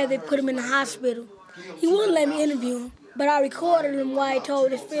so bad they put him in the hospital. He wouldn't let me interview him, but I recorded him while he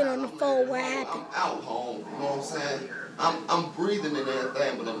told his friend on the phone what happened. I'm out home, you know what I'm saying? I'm breathing and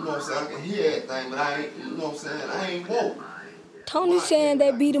everything, but you know what I'm saying? I can hear everything, but I ain't, you know what I'm saying? I ain't woke. Tony's saying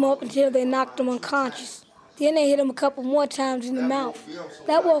they beat him up until they knocked him unconscious. Then they hit him a couple more times in the mouth.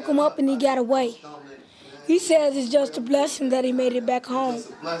 That woke him up and he got away. He says it's just a blessing that he made it back home. It's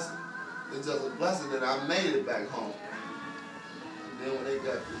just a blessing. It's just a blessing that I made it back home. And then when they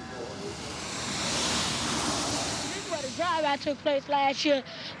got this is where the drive-out took place last year,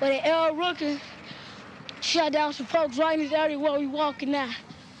 where the L. Rookie shut down some folks right in this area where we walking now.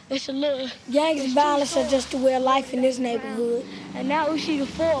 It's a little gangs and violence are just the way of life in this neighborhood. And now we see the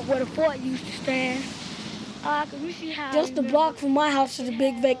fort where the fort used to stand. We see how just a block from my house is a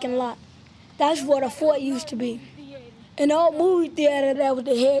big vacant lot. That's where the fort used to be. An old movie theater that was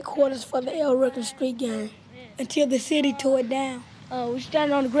the headquarters for the El Rookin Street Gang until the city tore it down. We're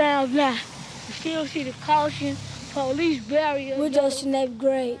standing on the grounds now. We still see the caution, police barriers. We're just in 8th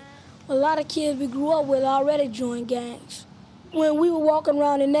grade. A lot of kids we grew up with already joined gangs. When we were walking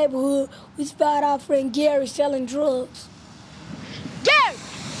around the neighborhood, we spied our friend Gary selling drugs. Gary!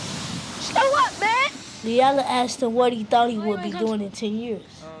 Slow up, man! The other asked him what he thought he would be doing in 10 years,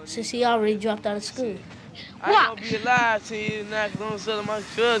 since he already dropped out of school. I ain't gonna be alive 10 years now because I'm selling my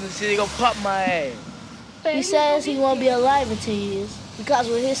drugs and shit. They gonna pop my ass. He says he won't be alive in 10 years because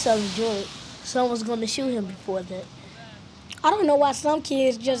when he's selling drugs, someone's gonna shoot him before that. I don't know why some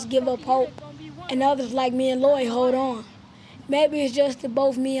kids just give up hope and others like me and Lloyd hold on. Maybe it's just that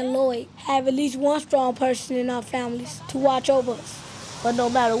both me and Lloyd have at least one strong person in our families to watch over us. But no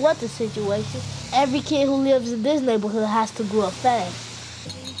matter what the situation, every kid who lives in this neighborhood has to grow up fast.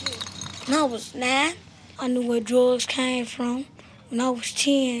 When I was 9, I knew where drugs came from. When I was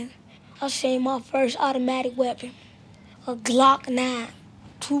 10, I seen my first automatic weapon, a Glock 9,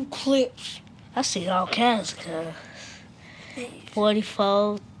 2 clips. I seen all kinds of guns.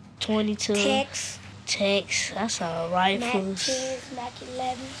 44, 22. Tex. I saw rifles. Mac 10s, Mac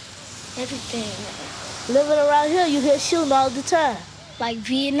 11s, everything. Living around here, you hear shooting all the time. Like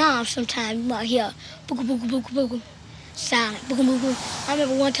Vietnam, sometimes you might hear booga booga booga booga, silent booga booga. I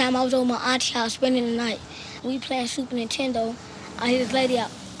remember one time I was over my auntie's house spending the night. We playing Super Nintendo. I hear this lady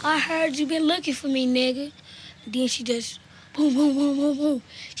out. I heard you been looking for me, nigga. Then she just boom, boom, boom, boom, boom.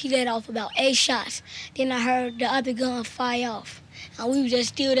 She let off about 8 shots. Then I heard the other gun fire off. And we were just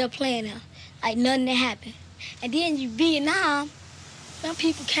still there playing her, like nothing had happened. And then in Vietnam, some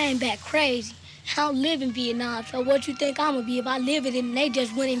people came back crazy. I don't live in Vietnam, so what you think I'm gonna be if I live it and they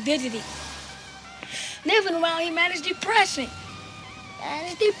just went and visited? Living around here, man, is depressing. Man,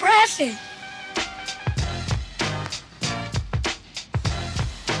 it's depressing.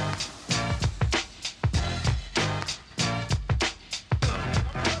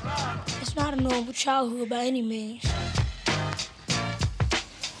 It's not a normal childhood by any means.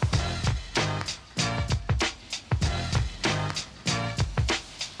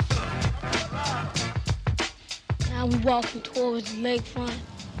 Now we walking towards the lakefront.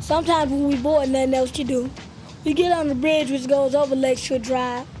 Sometimes when we bored, nothing else to do, we get on the bridge which goes over Lakeshore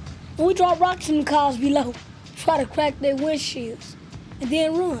Drive, and we drop rocks in the cars below, try to crack their windshields, and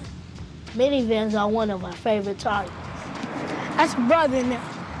then run. Minivans are one of my favorite targets. That's a brother in there.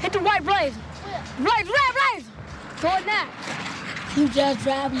 Hit the white blazer. Blazer. Throw it now. You just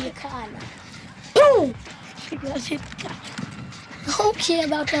driving your car now. Boom! You just hit the car. I don't care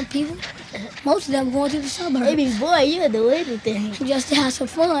about them people. Most of them going to the suburbs. Baby boy, you'll do anything. Just to have some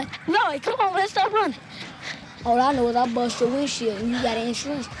fun. No, come on, let's stop running. All I know is I bust your windshield and you got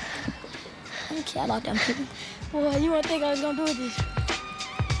insurance. I don't care about them people. Boy, you wouldn't think I was gonna do this.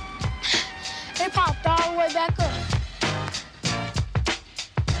 They popped all the way back up.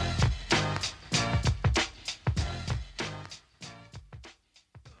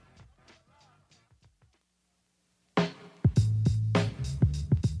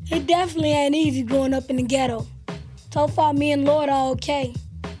 It definitely ain't easy growing up in the ghetto. So far, me and Lord are okay.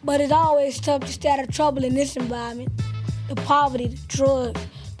 But it's always tough to stay out of trouble in this environment. The poverty, the drugs,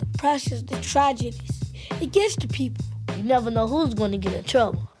 the pressures, the tragedies. It gets to people. You never know who's going to get in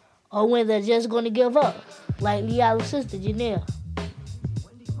trouble or when they're just going to give up, like Liala's sister, Janelle.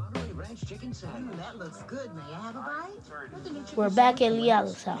 We're back at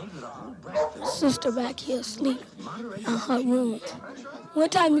Liala's house. Sister back here asleep in her room.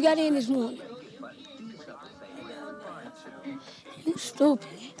 What time you got in this morning? You stupid.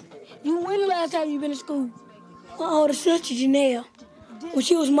 When the last time you been to school? My older sister, Janelle. When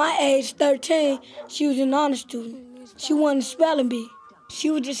she was my age, 13, she was an honor student. She won the spelling bee. She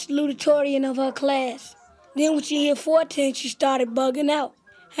was the salutatorian of her class. Then when she hit 14, she started bugging out,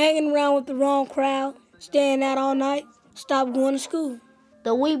 hanging around with the wrong crowd, staying out all night, stopped going to school.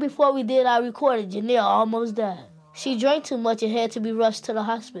 The week before we did our recording, Janelle almost died. She drank too much and had to be rushed to the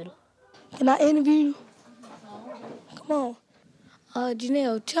hospital. Can I interview you? Come on.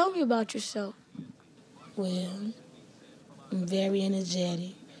 Janelle, tell me about yourself. Well, I'm very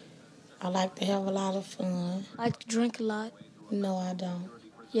energetic. I like to have a lot of fun. Like to drink a lot? No, I don't.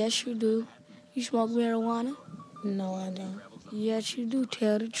 Yes, you do. You smoke marijuana? No, I don't. Yes, you do.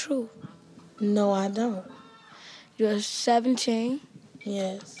 Tell the truth. No, I don't. You're 17.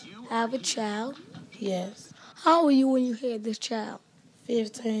 Yes. Have a child. Yes. How old were you when you had this child?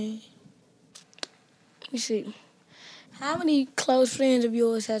 15. Let me see. How many close friends of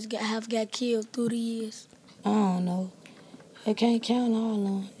yours have got killed through the years? I don't know. I can't count all of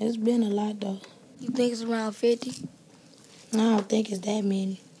them. It's been a lot, though. You think it's around 50? I don't think it's that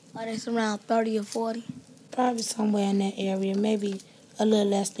many. Or it's around 30 or 40? Probably somewhere in that area, maybe a little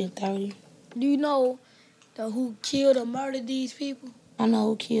less than 30. Do you know who killed or murdered these people? I know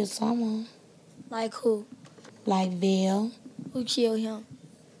who killed someone. Like who? Like Val. Who killed him?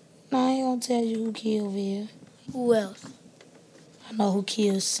 No, I ain't gonna tell you who killed Val. Who else? I know who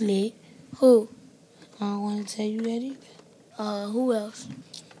killed Slick. Who? I don't want to tell you that either. Who else?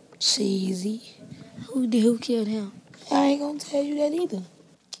 Cheesy. Who killed him? I ain't gonna tell you that either.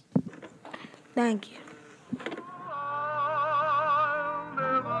 Thank you.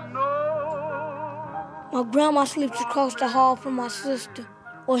 My grandma sleeps across the hall from my sister,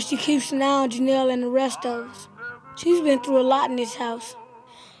 or she keeps an eye on Janelle and the rest of us. She's been through a lot in this house.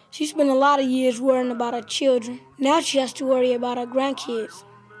 She spent a lot of years worrying about her children. Now she has to worry about her grandkids.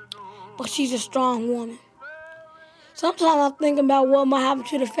 But she's a strong woman. Sometimes I'm thinking about what might happen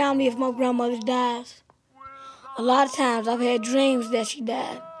to the family if my grandmother dies. A lot of times I've had dreams that she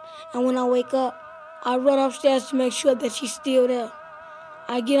died. And when I wake up, I run upstairs to make sure that she's still there.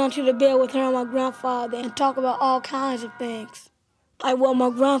 I get onto the bed with her and my grandfather and talk about all kinds of things. Like what my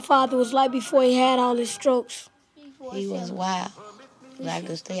grandfather was like before he had all his strokes. He was wild. Like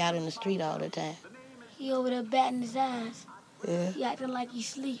to stay out in the street all the time. He over there batting his eyes. Yeah. He acting like he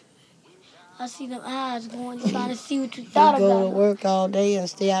sleep. I see them eyes going, trying to see what you thought He about go to him. work all day and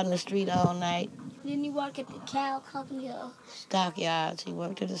stay out in the street all night. Didn't he work at the cow company? Stockyards. He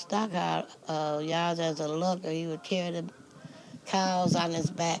worked at the stockyards as a looker. He would carry the cows on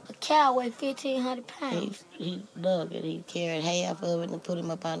his back. A cow weighed 1,500 pounds. He lugged it. He carried half of it and put him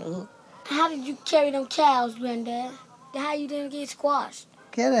up on the hook. How did you carry them cows, Granddad? How you didn't get squashed?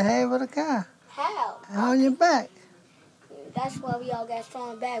 Get a half of the car. How? On your back. That's why we all got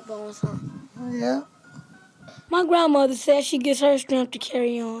strong backbones, huh? Yeah. My grandmother says she gets her strength to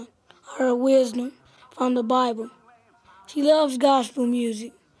carry on, her wisdom from the Bible. She loves gospel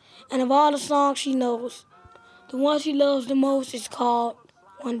music, and of all the songs she knows, the one she loves the most is called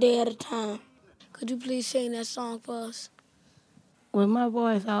One Day at a Time. Could you please sing that song for us? With my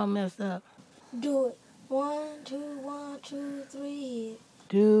voice all messed up. Do it. 1, 2, 1, 2, 3.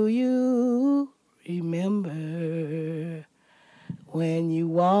 Do you remember when you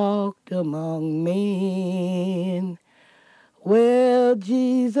walked among men? Well,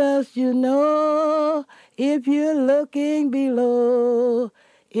 Jesus, you know, if you're looking below,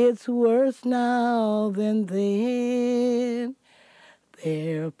 it's worse now than then.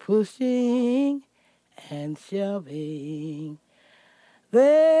 They're pushing and shoving.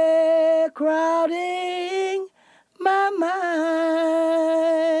 They're crowding my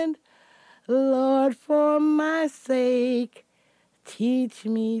mind. Lord, for my sake, teach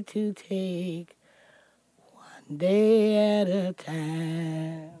me to take one day at a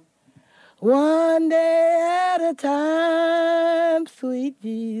time. One day at a time, sweet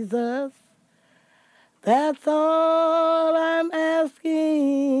Jesus. That's all I'm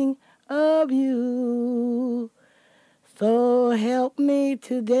asking of you. So help me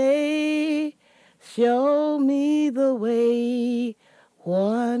today, show me the way,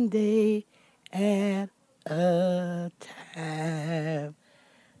 one day at a time.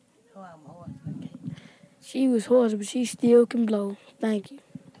 She was hoarse, but she still can blow. Thank you.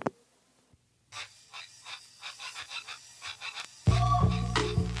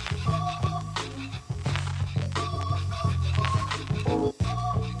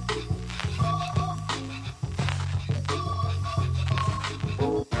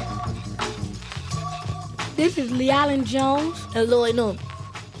 This is Lealyn Jones and Lloyd Newman.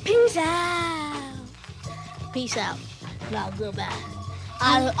 Peace out. Peace out. No, goodbye.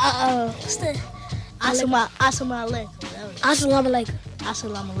 Assalamu alaikum. Assalamu alaikum.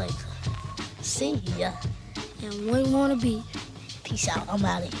 Assalamu alaikum. See ya. And we want to be. Peace out. I'm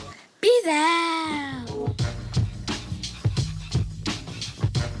out of here. Peace out.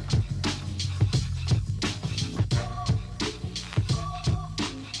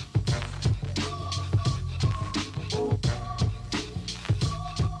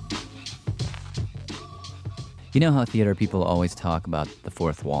 You know how theater people always talk about the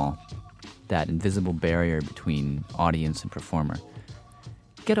fourth wall? That invisible barrier between audience and performer.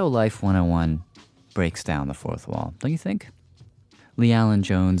 Ghetto Life 101 breaks down the fourth wall, don't you think? Lealyn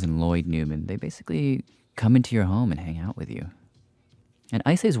Jones and Lloyd Newman, they basically come into your home and hang out with you. And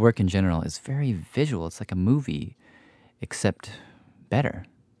Ice's work in general is very visual. It's like a movie, except better.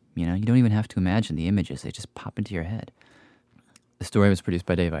 You know, you don't even have to imagine the images. They just pop into your head. The story was produced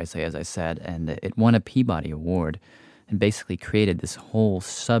by Dave Ice, as I said, and it won a Peabody Award and basically created this whole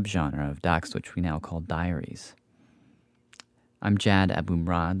subgenre of docs, which we now call diaries. I'm Jad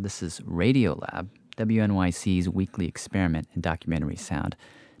Abumrad. This is Radiolab, WNYC's weekly experiment in documentary sound.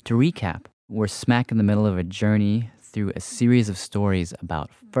 To recap, we're smack in the middle of a journey through a series of stories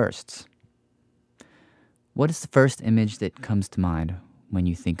about firsts. What is the first image that comes to mind when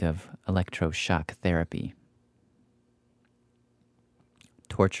you think of electroshock therapy?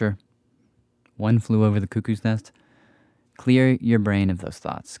 Torture? One Flew Over the Cuckoo's Nest? Clear your brain of those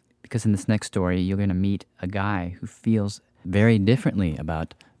thoughts, because in this next story, you're going to meet a guy who feels very differently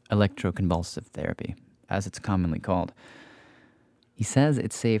about electroconvulsive therapy, as it's commonly called. He says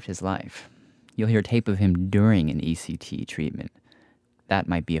it saved his life. You'll hear tape of him during an ECT treatment. That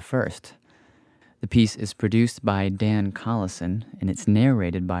might be a first. The piece is produced by Dan Collison, and it's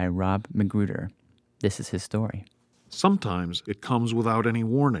narrated by Rob Magruder. This is his story. Sometimes it comes without any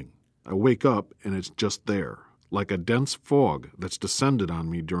warning. I wake up and it's just there, like a dense fog that's descended on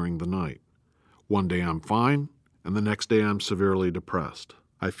me during the night. One day I'm fine, and the next day I'm severely depressed.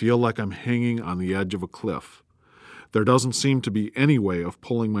 I feel like I'm hanging on the edge of a cliff. There doesn't seem to be any way of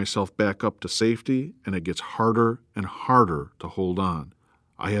pulling myself back up to safety, and it gets harder and harder to hold on.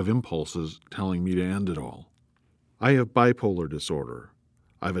 I have impulses telling me to end it all. I have bipolar disorder.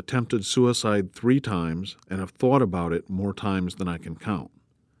 I've attempted suicide 3 times and have thought about it more times than I can count.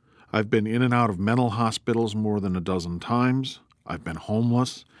 I've been in and out of mental hospitals more than a dozen times. I've been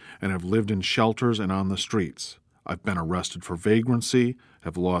homeless and have lived in shelters and on the streets. I've been arrested for vagrancy,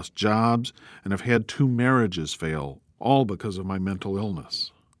 have lost jobs, and have had 2 marriages fail, all because of my mental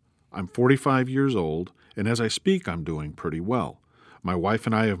illness. I'm 45 years old, and as I speak, I'm doing pretty well. My wife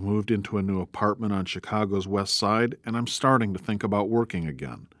and I have moved into a new apartment on Chicago's west side, and I'm starting to think about working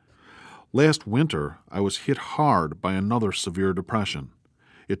again. Last winter, I was hit hard by another severe depression.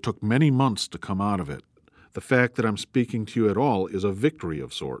 It took many months to come out of it. The fact that I'm speaking to you at all is a victory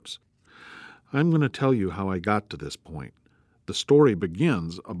of sorts. I'm going to tell you how I got to this point. The story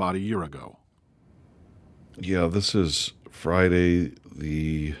begins about a year ago. Yeah, this is Friday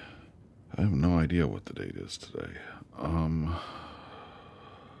I have no idea what the date is today.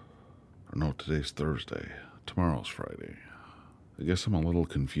 No, today's Thursday. Tomorrow's Friday. I guess I'm a little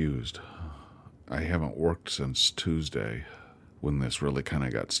confused. I haven't worked since Tuesday, when this really kind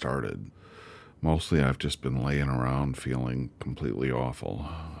of got started. Mostly I've just been laying around feeling completely awful.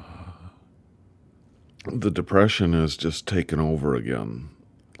 The depression is just taken over again,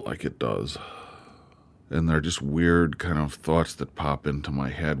 like it does. And they're just weird kind of thoughts that pop into my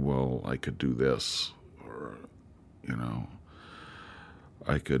head. Well, I could do this, or,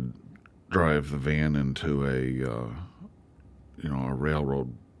 I could drive the van into a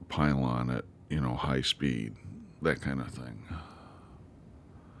railroad pylon at, high speed, that kind of thing.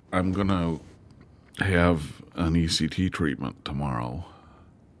 I'm gonna have an ECT treatment tomorrow,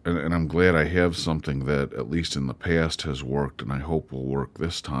 and I'm glad I have something that, at least in the past, has worked, and I hope will work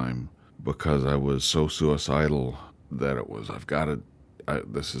this time, because I was so suicidal that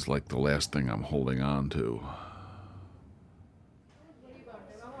this is like the last thing I'm holding on to.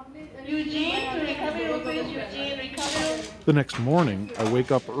 The next morning, I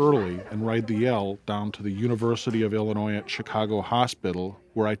wake up early and ride the L down to the University of Illinois at Chicago Hospital,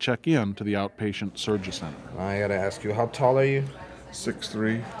 where I check in to the outpatient surgery center. I gotta ask you, how tall are you?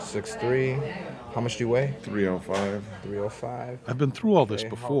 6'3". 6'3". How much do you weigh? 305. 305. I've been through all this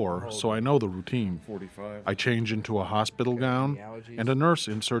before, so I know the routine. 45. I change into a hospital gown, and a nurse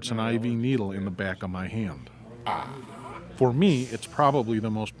inserts an IV needle in the back of my hand. For me, it's probably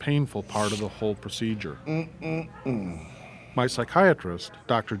the most painful part of the whole procedure. My psychiatrist,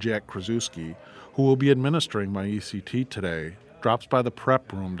 Dr. Jack Krasuski, who will be administering my ECT today, drops by the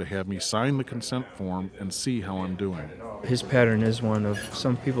prep room to have me sign the consent form and see how I'm doing. His pattern is one of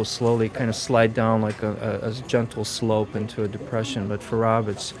some people slowly kind of slide down like a gentle slope into a depression, but for Rob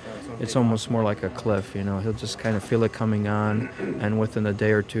it's almost more like a cliff. He'll just kind of feel it coming on, and within a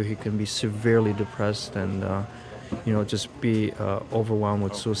day or two he can be severely depressed and just be overwhelmed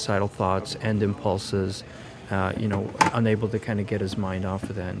with suicidal thoughts and impulses, unable to kind of get his mind off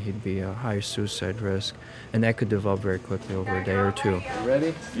of that, and he'd be a higher suicide risk, and that could develop very quickly over a day or two. You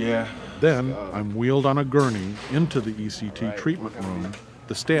ready? Yeah. Then I'm wheeled on a gurney into the ECT treatment room.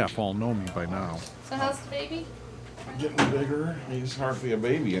 The staff all know me by now. So how's the baby? Getting bigger. He's hardly a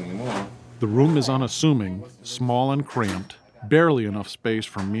baby anymore. The room is unassuming, small and cramped, barely enough space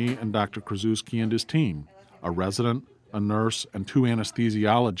for me and Dr. Krasuski and his team, a resident, a nurse, and 2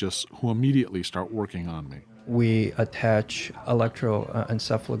 anesthesiologists who immediately start working on me. We attach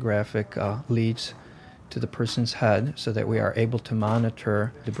electroencephalographic leads to the person's head so that we are able to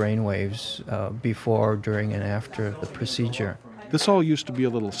monitor the brain waves before, during, and after the procedure. This all used to be a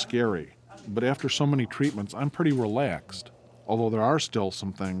little scary, but after so many treatments, I'm pretty relaxed, although there are still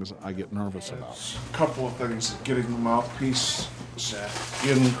some things I get nervous about. A couple of things. Getting the mouthpiece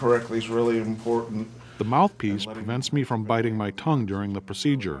in correctly is really important. The mouthpiece prevents me from biting my tongue during the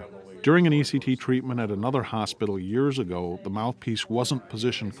procedure. During an ECT treatment at another hospital years ago, the mouthpiece wasn't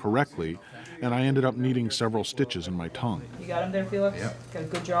positioned correctly, and I ended up needing several stitches in my tongue. You got him there, Felix? Yep. Got a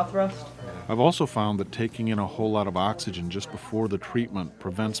good jaw thrust? I've also found that taking in a whole lot of oxygen just before the treatment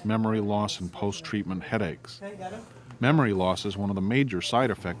prevents memory loss and post-treatment headaches. Okay, got it. Memory loss is one of the major side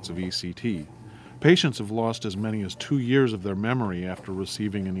effects of ECT. Patients have lost as many as 2 years of their memory after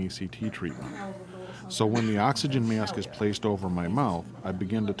receiving an ECT treatment. So when the oxygen mask is placed over my mouth, I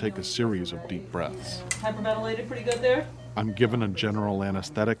begin to take a series of deep breaths. Hyperventilated pretty good there? I'm given a general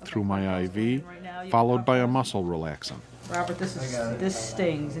anesthetic through my IV, followed by a muscle relaxant. Robert, this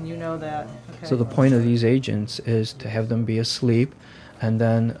stings, and you know that. Okay. So the point of these agents is to have them be asleep, and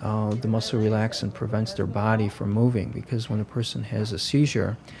then the muscle relaxant prevents their body from moving, because when a person has a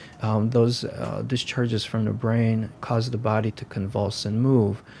seizure, those discharges from the brain cause the body to convulse and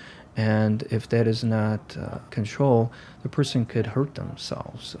move. And if that is not controlled, the person could hurt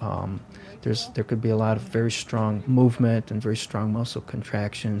themselves. There could be a lot of very strong movement and very strong muscle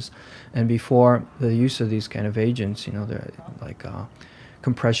contractions. And before the use of these kind of agents, they're like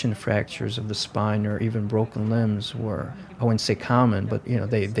compression fractures of the spine or even broken limbs were, I wouldn't say common, but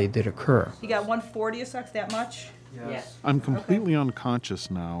they did occur. You got 140 a sec, that much? Yes. I'm completely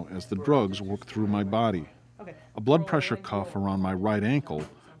unconscious now as the drugs work through my body. Okay. A blood pressure cuff around my right ankle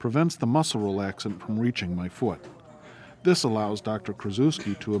prevents the muscle relaxant from reaching my foot. This allows Dr.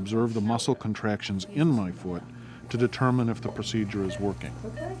 Krasuski to observe the muscle contractions in my foot to determine if the procedure is working.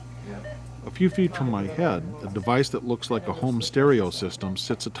 Okay. A few feet from my head, a device that looks like a home stereo system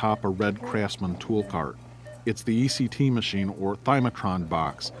sits atop a red Craftsman tool cart. It's the ECT machine, or Thymatron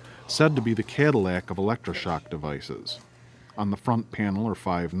box, said to be the Cadillac of electroshock devices. On the front panel are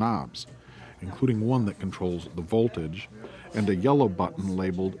 5 knobs, including one that controls the voltage, and a yellow button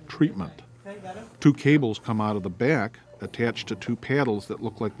labeled Treatment. 2 cables come out of the back, attached to 2 paddles that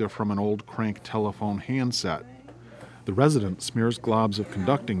look like they're from an old crank telephone handset. The resident smears globs of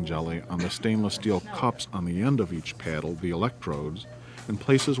conducting jelly on the stainless steel cups on the end of each paddle, the electrodes, and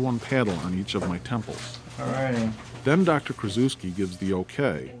places 1 paddle on each of my temples. Alrighty. Then Dr. Krasuski gives the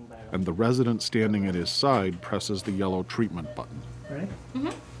okay, and the resident standing at his side presses the yellow treatment button. Ready?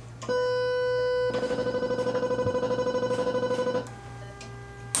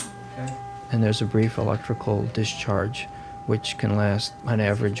 Okay. And there's a brief electrical discharge, which can last on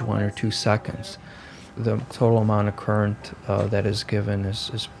average 1 or 2 seconds. The total amount of current that is given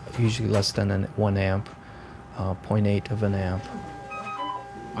is usually less than 1 amp, 0.8 of an amp.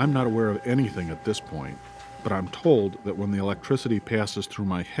 I'm not aware of anything at this point, but I'm told that when the electricity passes through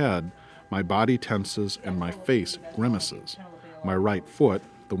my head, my body tenses and my face grimaces. My right foot,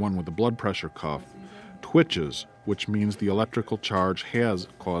 the one with the blood pressure cuff, twitches, which means the electrical charge has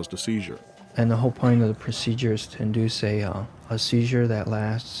caused a seizure. And the whole point of the procedure is to induce a seizure that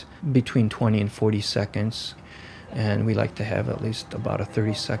lasts between 20 and 40 seconds. And we like to have at least about a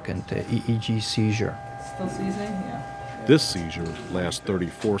 30-second EEG seizure. Still seizing? Yeah. This seizure lasts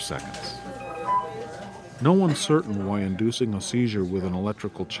 34 seconds. No one's certain why inducing a seizure with an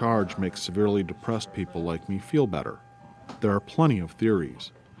electrical charge makes severely depressed people like me feel better. There are plenty of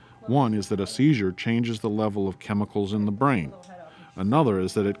theories. One is that a seizure changes the level of chemicals in the brain. Another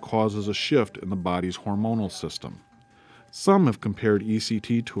is that it causes a shift in the body's hormonal system. Some have compared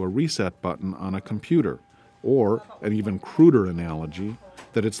ECT to a reset button on a computer, or, an even cruder analogy,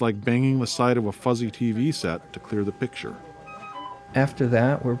 that it's like banging the side of a fuzzy TV set to clear the picture. After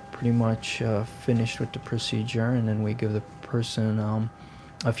that, we're pretty much finished with the procedure, and then we give the person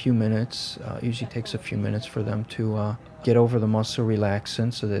a few minutes. Usually takes a few minutes for them to get over the muscle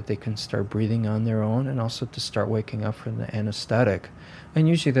relaxant so that they can start breathing on their own, and also to start waking up from the anesthetic. And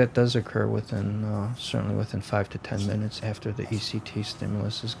usually that does occur certainly within 5 to 10 minutes after the ECT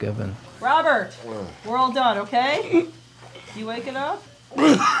stimulus is given. Robert, we're all done, okay? You waking up?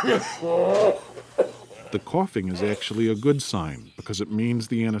 The coughing is actually a good sign because it means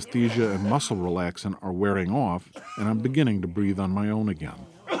the anesthesia and muscle relaxant are wearing off and I'm beginning to breathe on my own again.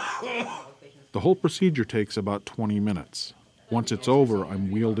 The whole procedure takes about 20 minutes. Once it's over,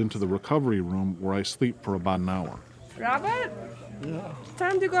 I'm wheeled into the recovery room where I sleep for about an hour. Robert? Yeah. It's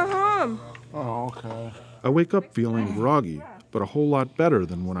time to go home. Oh, okay. I wake up feeling groggy, but a whole lot better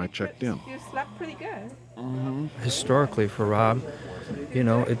than when I checked in. You slept pretty good. Historically, for Rob,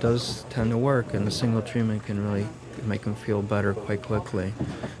 it does tend to work, and a single treatment can really make him feel better quite quickly.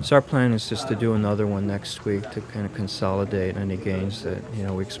 So our plan is just to do another one next week to kind of consolidate any gains that,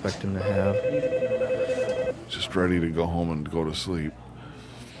 we expect him to have. Just ready to go home and go to sleep.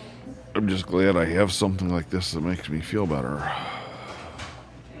 I'm just glad I have something like this that makes me feel better.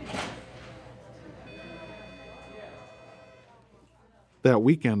 That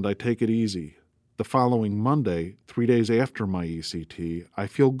weekend, I take it easy. The following Monday, 3 days after my ECT, I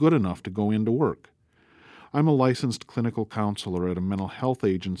feel good enough to go into work. I'm a licensed clinical counselor at a mental health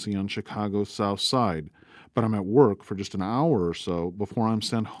agency on Chicago's South Side, but I'm at work for just an hour or so before I'm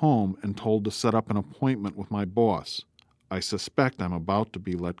sent home and told to set up an appointment with my boss. I suspect I'm about to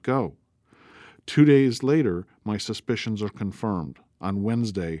be let go. 2 days later, my suspicions are confirmed. On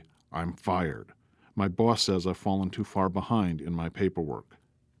Wednesday, I'm fired. My boss says I've fallen too far behind in my paperwork.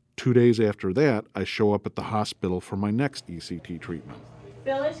 2 days after that, I show up at the hospital for my next ECT treatment.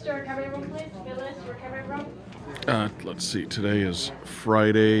 Phyllis, to recovery room, please. Phyllis, to recovery room. Let's see, today is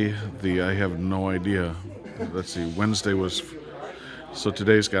Friday. I have no idea. Let's see, Wednesday was, so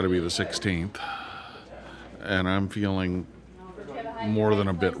today's got to be the 16th. And I'm feeling more than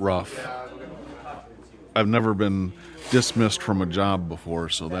a bit rough. I've never been dismissed from a job before,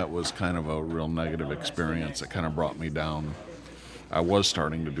 so that was kind of a real negative experience. It kind of brought me down. I was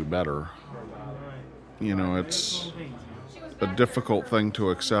starting to do better. It's a difficult thing to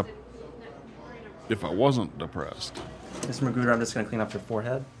accept if I wasn't depressed. Mr. Magruder, I'm just going to clean up your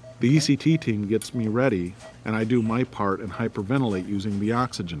forehead. The ECT team gets me ready, and I do my part and hyperventilate using the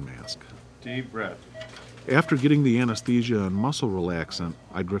oxygen mask. Deep breath. After getting the anesthesia and muscle relaxant,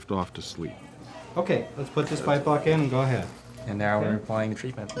 I drift off to sleep. Okay, let's put this pipe back in and go ahead. And now we're applying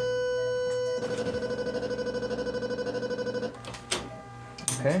treatment.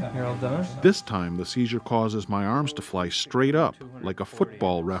 Okay, you're all done? This time, the seizure causes my arms to fly straight up, like a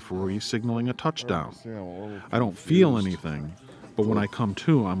football referee signaling a touchdown. I don't feel anything, but when I come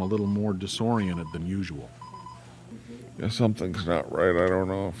to, I'm a little more disoriented than usual. Yeah, something's not right. I don't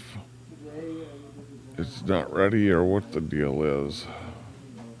know if it's not ready or what the deal is.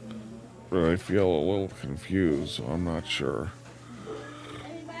 But I feel a little confused, so I'm not sure.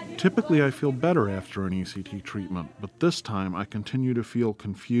 Typically, I feel better after an ECT treatment, but this time I continue to feel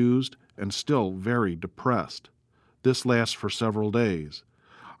confused and still very depressed. This lasts for several days.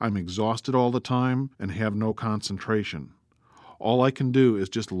 I'm exhausted all the time and have no concentration. All I can do is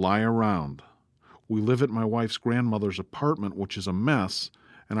just lie around. We live at my wife's grandmother's apartment, which is a mess,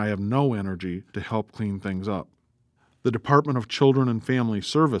 and I have no energy to help clean things up. The Department of Children and Family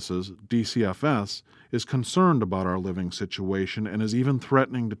Services, DCFS, is concerned about our living situation and is even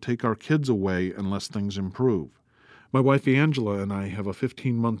threatening to take our kids away unless things improve. My wife Angela and I have a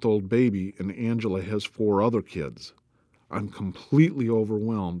 15-month-old baby, and Angela has 4 other kids. I'm completely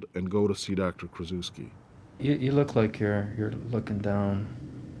overwhelmed and go to see Dr. Krasuski. You look like you're looking down.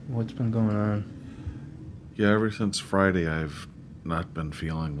 What's been going on? Yeah, ever since Friday, I've not been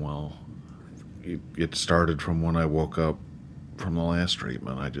feeling well. It started from when I woke up from the last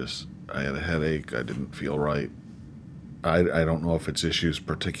treatment. I had a headache. I didn't feel right. I don't know if it's issues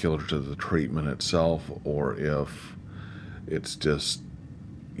particular to the treatment itself or if it's just,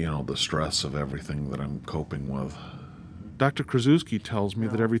 the stress of everything that I'm coping with. Dr. Krasuski tells me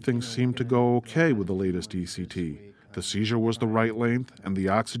that everything seemed to go okay with the latest ECT. The seizure was the right length, and the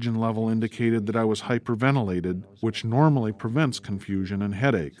oxygen level indicated that I was hyperventilated, which normally prevents confusion and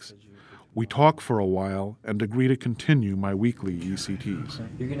headaches. We talk for a while and agree to continue my weekly ECTs.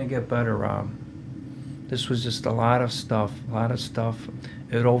 You're going to get better, Rob. This was just a lot of stuff.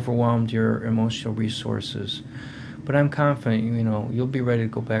 It overwhelmed your emotional resources. But I'm confident, you'll be ready to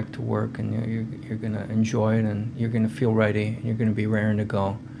go back to work, and you're going to enjoy it, and you're going to feel ready, and you're going to be raring to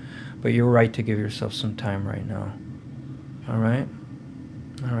go. But you're right to give yourself some time right now. All right?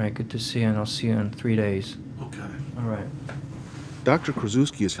 All right, good to see you, and I'll see you in 3 days. Okay. All right. Dr.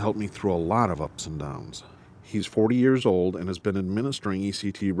 Krasuski has helped me through a lot of ups and downs. He's 40 years old and has been administering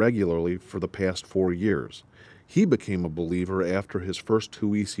ECT regularly for the past 4 years. He became a believer after his first 2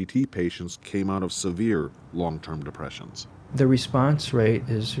 ECT patients came out of severe long-term depressions. The response rate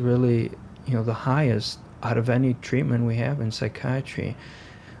is really, the highest out of any treatment we have in psychiatry.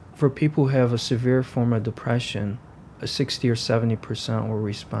 For people who have a severe form of depression, 60 or 70% will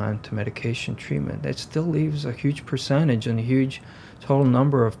respond to medication treatment. That still leaves a huge percentage and a huge total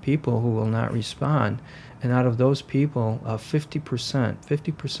number of people who will not respond. And out of those people,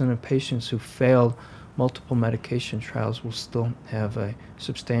 50% of patients who failed multiple medication trials will still have a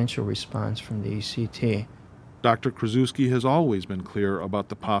substantial response from the ECT. Dr. Krasuski has always been clear about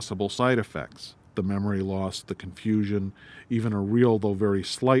the possible side effects, the memory loss, the confusion, even a real though very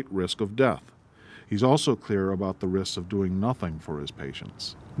slight risk of death. He's also clear about the risks of doing nothing for his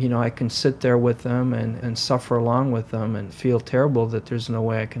patients. I can sit there with them and suffer along with them and feel terrible that there's no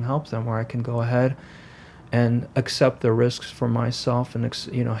way I can help them, or I can go ahead and accept the risks for myself and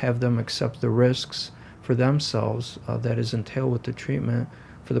have them accept the risks for themselves that is entailed with the treatment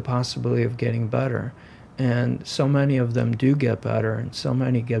for the possibility of getting better. And so many of them do get better, and so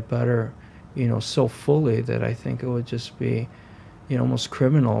many get better, so fully that I think it would just be almost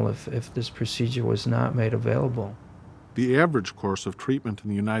criminal if this procedure was not made available. The average course of treatment in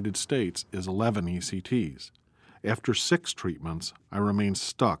the United States is 11 ECTs. After 6 treatments, I remain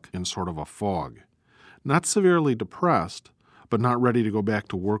stuck in sort of a fog. Not severely depressed, but not ready to go back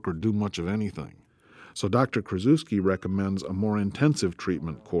to work or do much of anything. So Dr. Krasuski recommends a more intensive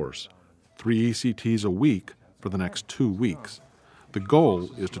treatment course, 3 ECTs a week for the next 2 weeks. The goal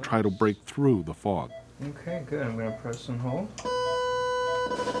is to try to break through the fog. Okay, good. I'm going to press and hold.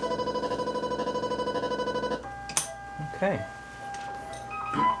 Okay.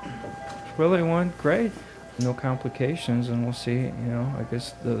 Really went great. No complications, and we'll see, I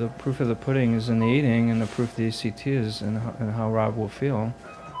guess the proof of the pudding is in the eating, and the proof of the ECT is in how Rob will feel.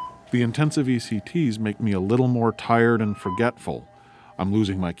 The intensive ECTs make me a little more tired and forgetful. I'm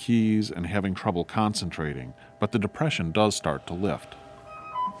losing my keys and having trouble concentrating, but the depression does start to lift.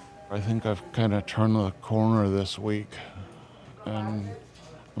 I think I've kind of turned the corner this week, and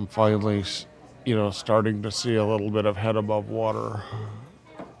I'm finally, starting to see a little bit of head above water.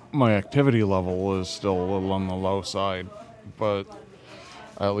 My activity level is still a little on the low side, but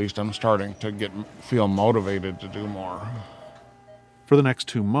at least I'm starting to feel motivated to do more. For the next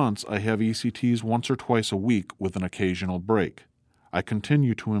 2 months, I have ECTs once or twice a week with an occasional break. I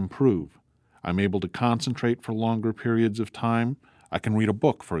continue to improve. I'm able to concentrate for longer periods of time. I can read a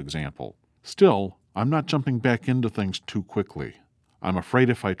book, for example. Still, I'm not jumping back into things too quickly. I'm afraid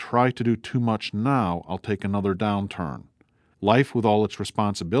if I try to do too much now, I'll take another downturn. Life with all its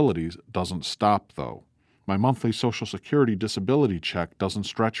responsibilities doesn't stop, though. My monthly Social Security disability check doesn't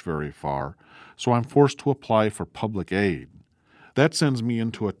stretch very far, so I'm forced to apply for public aid. That sends me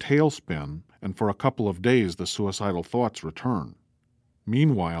into a tailspin, and for a couple of days the suicidal thoughts return.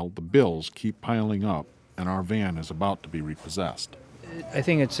 Meanwhile, the bills keep piling up, and our van is about to be repossessed. I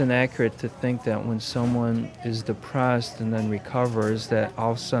think it's inaccurate to think that when someone is depressed and then recovers, that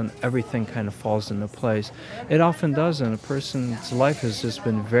all of a sudden everything kind of falls into place. It often doesn't. A person's life has just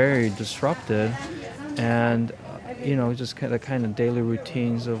been very disrupted, and just kind of daily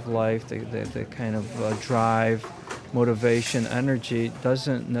routines of life, the kind of drive, motivation, energy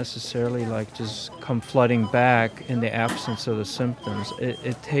doesn't necessarily just come flooding back in the absence of the symptoms.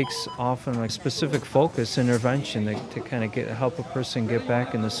 It takes often specific focus intervention to kind of help a person get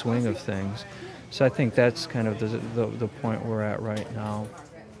back in the swing of things. So I think that's kind of the point we're at right now.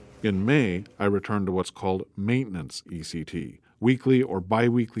 In May, I returned to what's called maintenance ECT, weekly or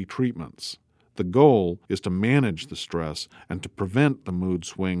biweekly treatments. The goal is to manage the stress and to prevent the mood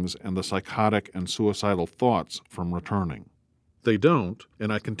swings and the psychotic and suicidal thoughts from returning. They don't,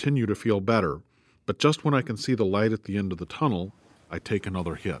 and I continue to feel better, but just when I can see the light at the end of the tunnel, I take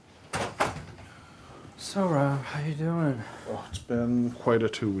another hit. So, Rob, how you doing? Oh, it's been quite a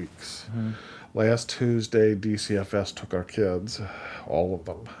 2 weeks. Last Tuesday, DCFS took our kids, all of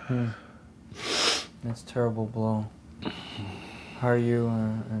them. That's a terrible blow. How are you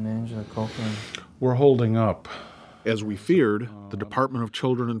and Angela coping? We're holding up. As we feared, the Department of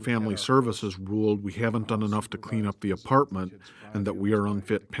Children and Family Services ruled we haven't done enough to clean up the apartment and that we are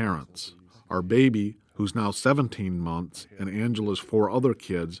unfit parents. Our baby, who's now 17 months, and Angela's 4 other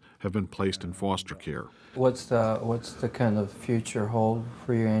kids have been placed in foster care. What's the kind of future hold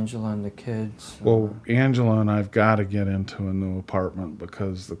for you, Angela, and the kids? Well, Angela and I've got to get into a new apartment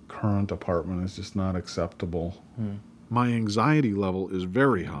because the current apartment is just not acceptable. My anxiety level is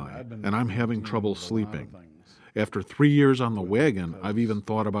very high, and I'm having trouble sleeping. After 3 years on the wagon, I've even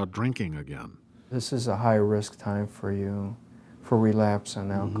thought about drinking again. This is a high-risk time for you, for relapse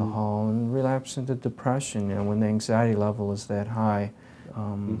on alcohol and relapse into depression. When the anxiety level is that high,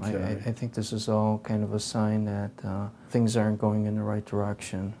 I think this is all kind of a sign that things aren't going in the right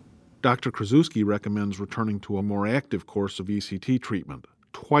direction. Dr. Krasuski recommends returning to a more active course of ECT treatment,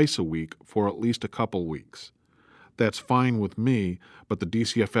 twice a week for at least a couple weeks. That's fine with me, but the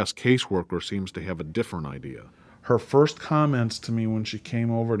DCFS caseworker seems to have a different idea. Her first comments to me when she came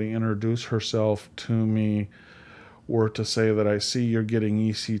over to introduce herself to me were to say that I see you're getting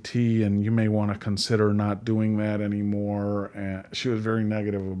ECT and you may want to consider not doing that anymore. And she was very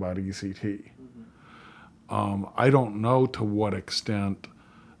negative about ECT. I don't know to what extent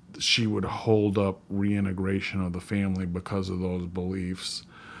she would hold up reintegration of the family because of those beliefs.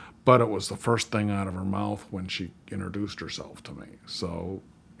 But it was the first thing out of her mouth when she introduced herself to me. So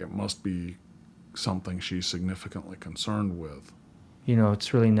it must be something she's significantly concerned with.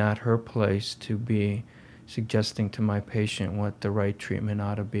 It's really not her place to be suggesting to my patient what the right treatment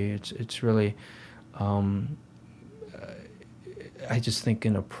ought to be. It's really, I just think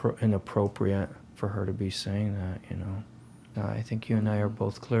inappropriate for her to be saying that, I think you and I are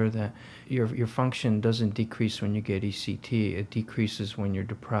both clear that your function doesn't decrease when you get ECT. It decreases when you're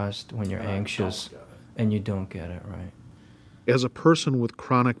depressed, when you're anxious, and you don't get it, right? As a person with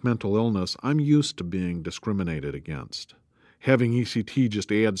chronic mental illness, I'm used to being discriminated against. Having ECT just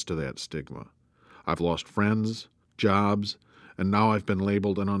adds to that stigma. I've lost friends, jobs, and now I've been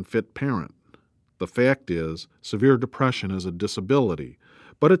labeled an unfit parent. The fact is, severe depression is a disability,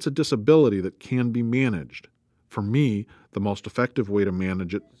 but it's a disability that can be managed. For me, the most effective way to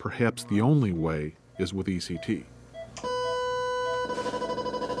manage it, perhaps the only way, is with ECT.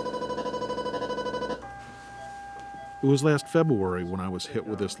 It was last February when I was hit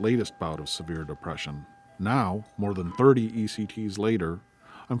with this latest bout of severe depression. Now, more than 30 ECTs later,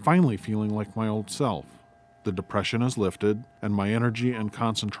 I'm finally feeling like my old self. The depression has lifted, and my energy and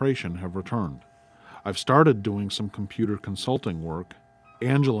concentration have returned. I've started doing some computer consulting work.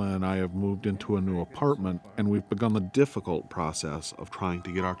 Angela and I have moved into a new apartment, and we've begun the difficult process of trying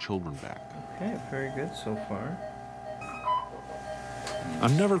to get our children back. Okay, very good so far.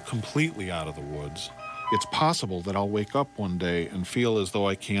 I'm never completely out of the woods. It's possible that I'll wake up one day and feel as though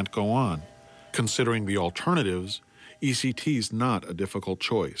I can't go on. Considering the alternatives, ECT's not a difficult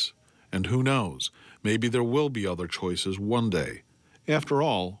choice. And who knows, maybe there will be other choices one day. After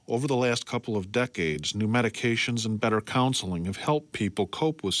all, over the last couple of decades, new medications and better counseling have helped people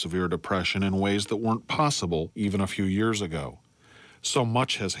cope with severe depression in ways that weren't possible even a few years ago. So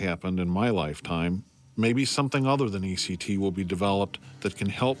much has happened in my lifetime. Maybe something other than ECT will be developed that can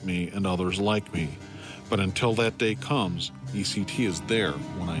help me and others like me. But until that day comes, ECT is there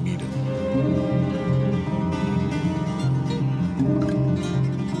when I need it.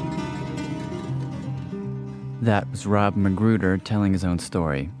 That was Rob Magruder telling his own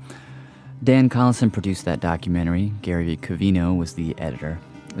story. Dan Collison produced that documentary. Gary Covino was the editor.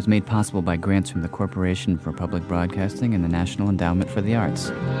 It was made possible by grants from the Corporation for Public Broadcasting and the National Endowment for the Arts.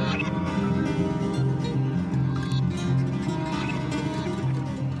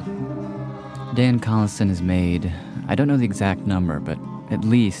 Dan Collison has made, I don't know the exact number, but at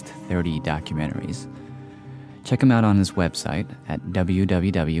least 30 documentaries. Check him out on his website at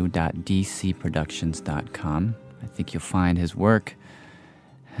www.dcproductions.com. I think you'll find his work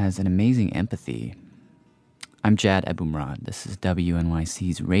has an amazing empathy. I'm Jad Abumrad. This is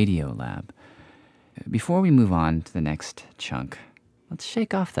WNYC's Radiolab. Before we move on to the next chunk, let's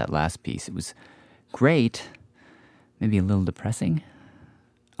shake off that last piece. It was great, maybe a little depressing.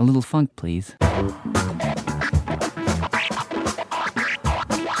 A little funk, please.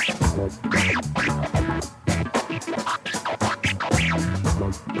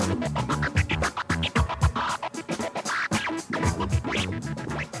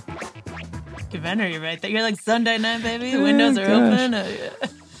 Documentary right there. You're like Sunday night, baby. The windows are open.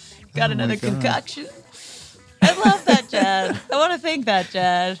 Got another concoction. I love that, Jad. I want to thank that,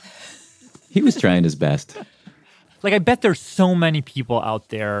 Jad. He was trying his best. Like, I bet there's so many people out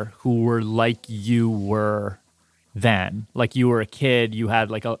there who were like you were then. Like, you were a kid, you had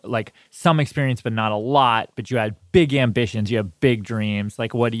like some experience, but not a lot. But you had big ambitions, you have big dreams.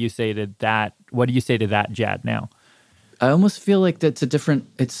 Like, what do you say to that? What do you say to that, Jad, now? I almost feel like that's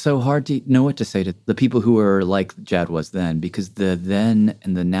it's so hard to know what to say to the people who are like Jad was then, because the then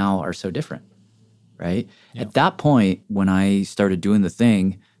and the now are so different, right? Yeah. At that point, when I started doing the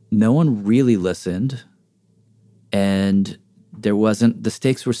thing, no one really listened, and the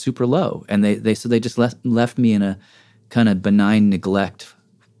stakes were super low. And they just left me in a kind of benign,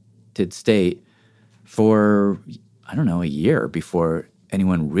 neglected state for, I don't know, a year before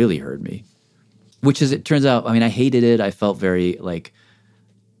anyone really heard me. Which is, it turns out, I mean, I hated it. I felt very,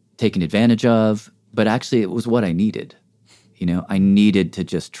 taken advantage of. But actually, it was what I needed. You know, I needed to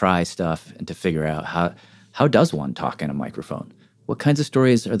just try stuff and to figure out how does one talk in a microphone? What kinds of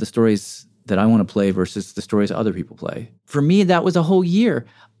stories are the stories that I want to play versus the stories other people play? For me, that was a whole year.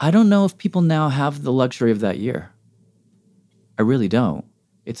 I don't know if people now have the luxury of that year. I really don't.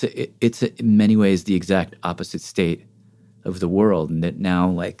 It's in many ways the exact opposite state of the world, and that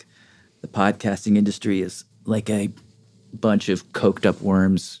now, the podcasting industry is like a bunch of coked up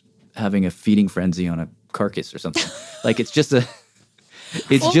worms having a feeding frenzy on a carcass or something.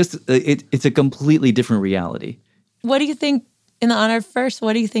 It's a completely different reality. What do you think, in the honor of first,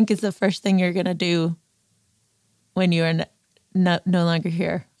 what do you think is the first thing you're going to do when you are no longer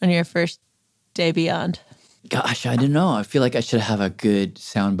here, on your first day beyond? Gosh, I don't know. I feel like I should have a good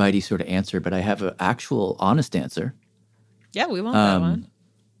soundbitey sort of answer, but I have an actual honest answer. Yeah, we want that one.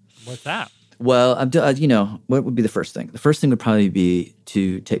 What's that? Well, what would be the first thing? The first thing would probably be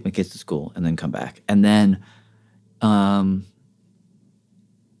to take my kids to school and then come back. And then I'm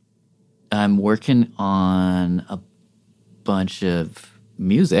working on a bunch of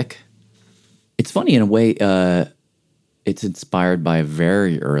music. It's funny in a way. It's inspired by a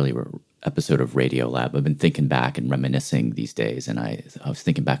very early episode of Radiolab. I've been thinking back and reminiscing these days, and I was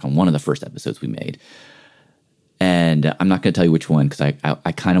thinking back on one of the first episodes we made. And I'm not going to tell you which one, because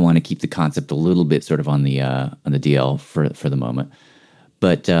I kind of want to keep the concept a little bit sort of on the DL for the moment.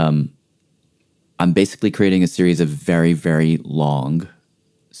 But I'm basically creating a series of very, very long,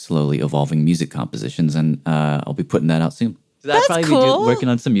 slowly evolving music compositions, and I'll be putting that out soon. So That's probably cool. Be working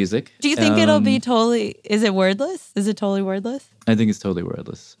on some music. Do you think it'll be totally? Is it wordless? Is it totally wordless? I think it's totally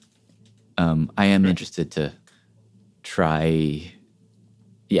wordless. I am interested to try.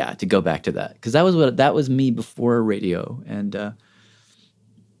 Yeah, to go back to that, because that was me before radio, and I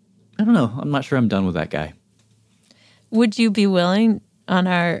don't know. I'm not sure I'm done with that guy. Would you be willing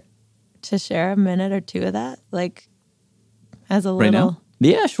to share a minute or two of that, as a little? Right now?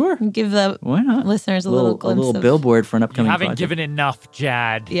 Yeah, sure. Give the listeners a little glimpse. A little billboard for an upcoming You haven't project. given enough,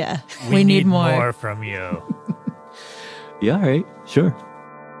 Jad. Yeah, we need more from you. Yeah, all right, sure.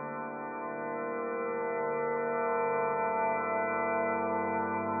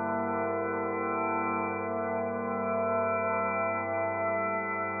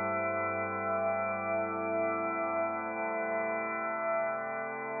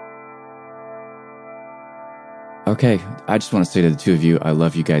 Okay, I just want to say to the two of you, I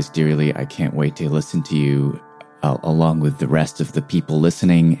love you guys dearly. I can't wait to listen to you along with the rest of the people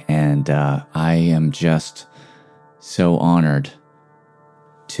listening. And I am just so honored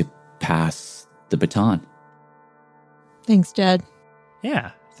to pass the baton. Thanks, Jed.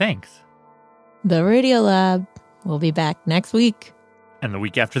 Yeah, thanks. The Radiolab will be back next week. And the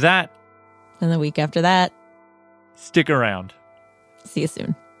week after that. And the week after that. Stick around. See you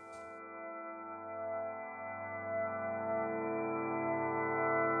soon.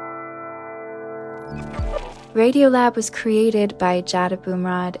 Radiolab was created by Jada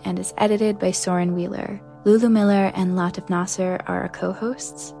Boomrod and is edited by Soren Wheeler. Lulu Miller and Latif Nasser are our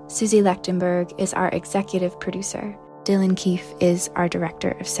co-hosts. Susie Lechtenberg is our executive producer. Dylan Keefe is our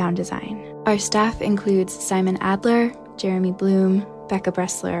director of sound design. Our staff includes Simon Adler, Jeremy Bloom, Becca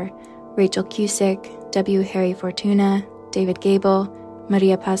Bressler, Rachel Cusick, W. Harry Fortuna, David Gable,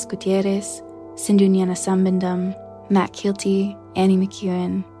 Maria Paz Gutierrez, Sindhu Sambandam, Matt Kilty, Annie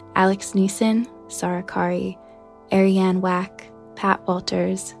McEwen, Alex Neeson, Sarah Kari, Ariane Wack, Pat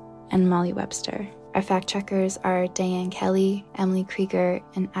Walters, and Molly Webster. Our fact checkers are Diane Kelly, Emily Krieger,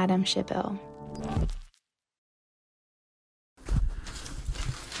 and Adam Schippel.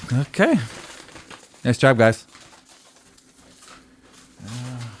 Okay. Nice job, guys.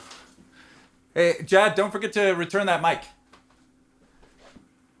 Hey, Jad, don't forget to return that mic.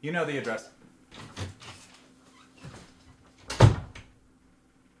 You know the address.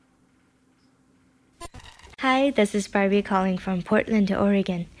 Hi, this is Barbie calling from Portland,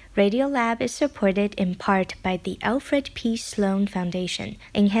 Oregon. Radiolab is supported in part by the Alfred P. Sloan Foundation,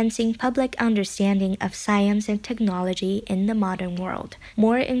 enhancing public understanding of science and technology in the modern world.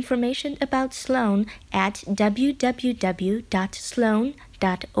 More information about Sloan at www.sloan.org.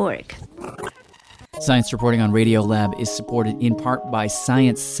 Science reporting on Radiolab is supported in part by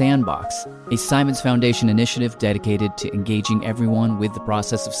Science Sandbox, a Simons Foundation initiative dedicated to engaging everyone with the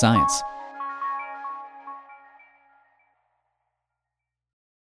process of science.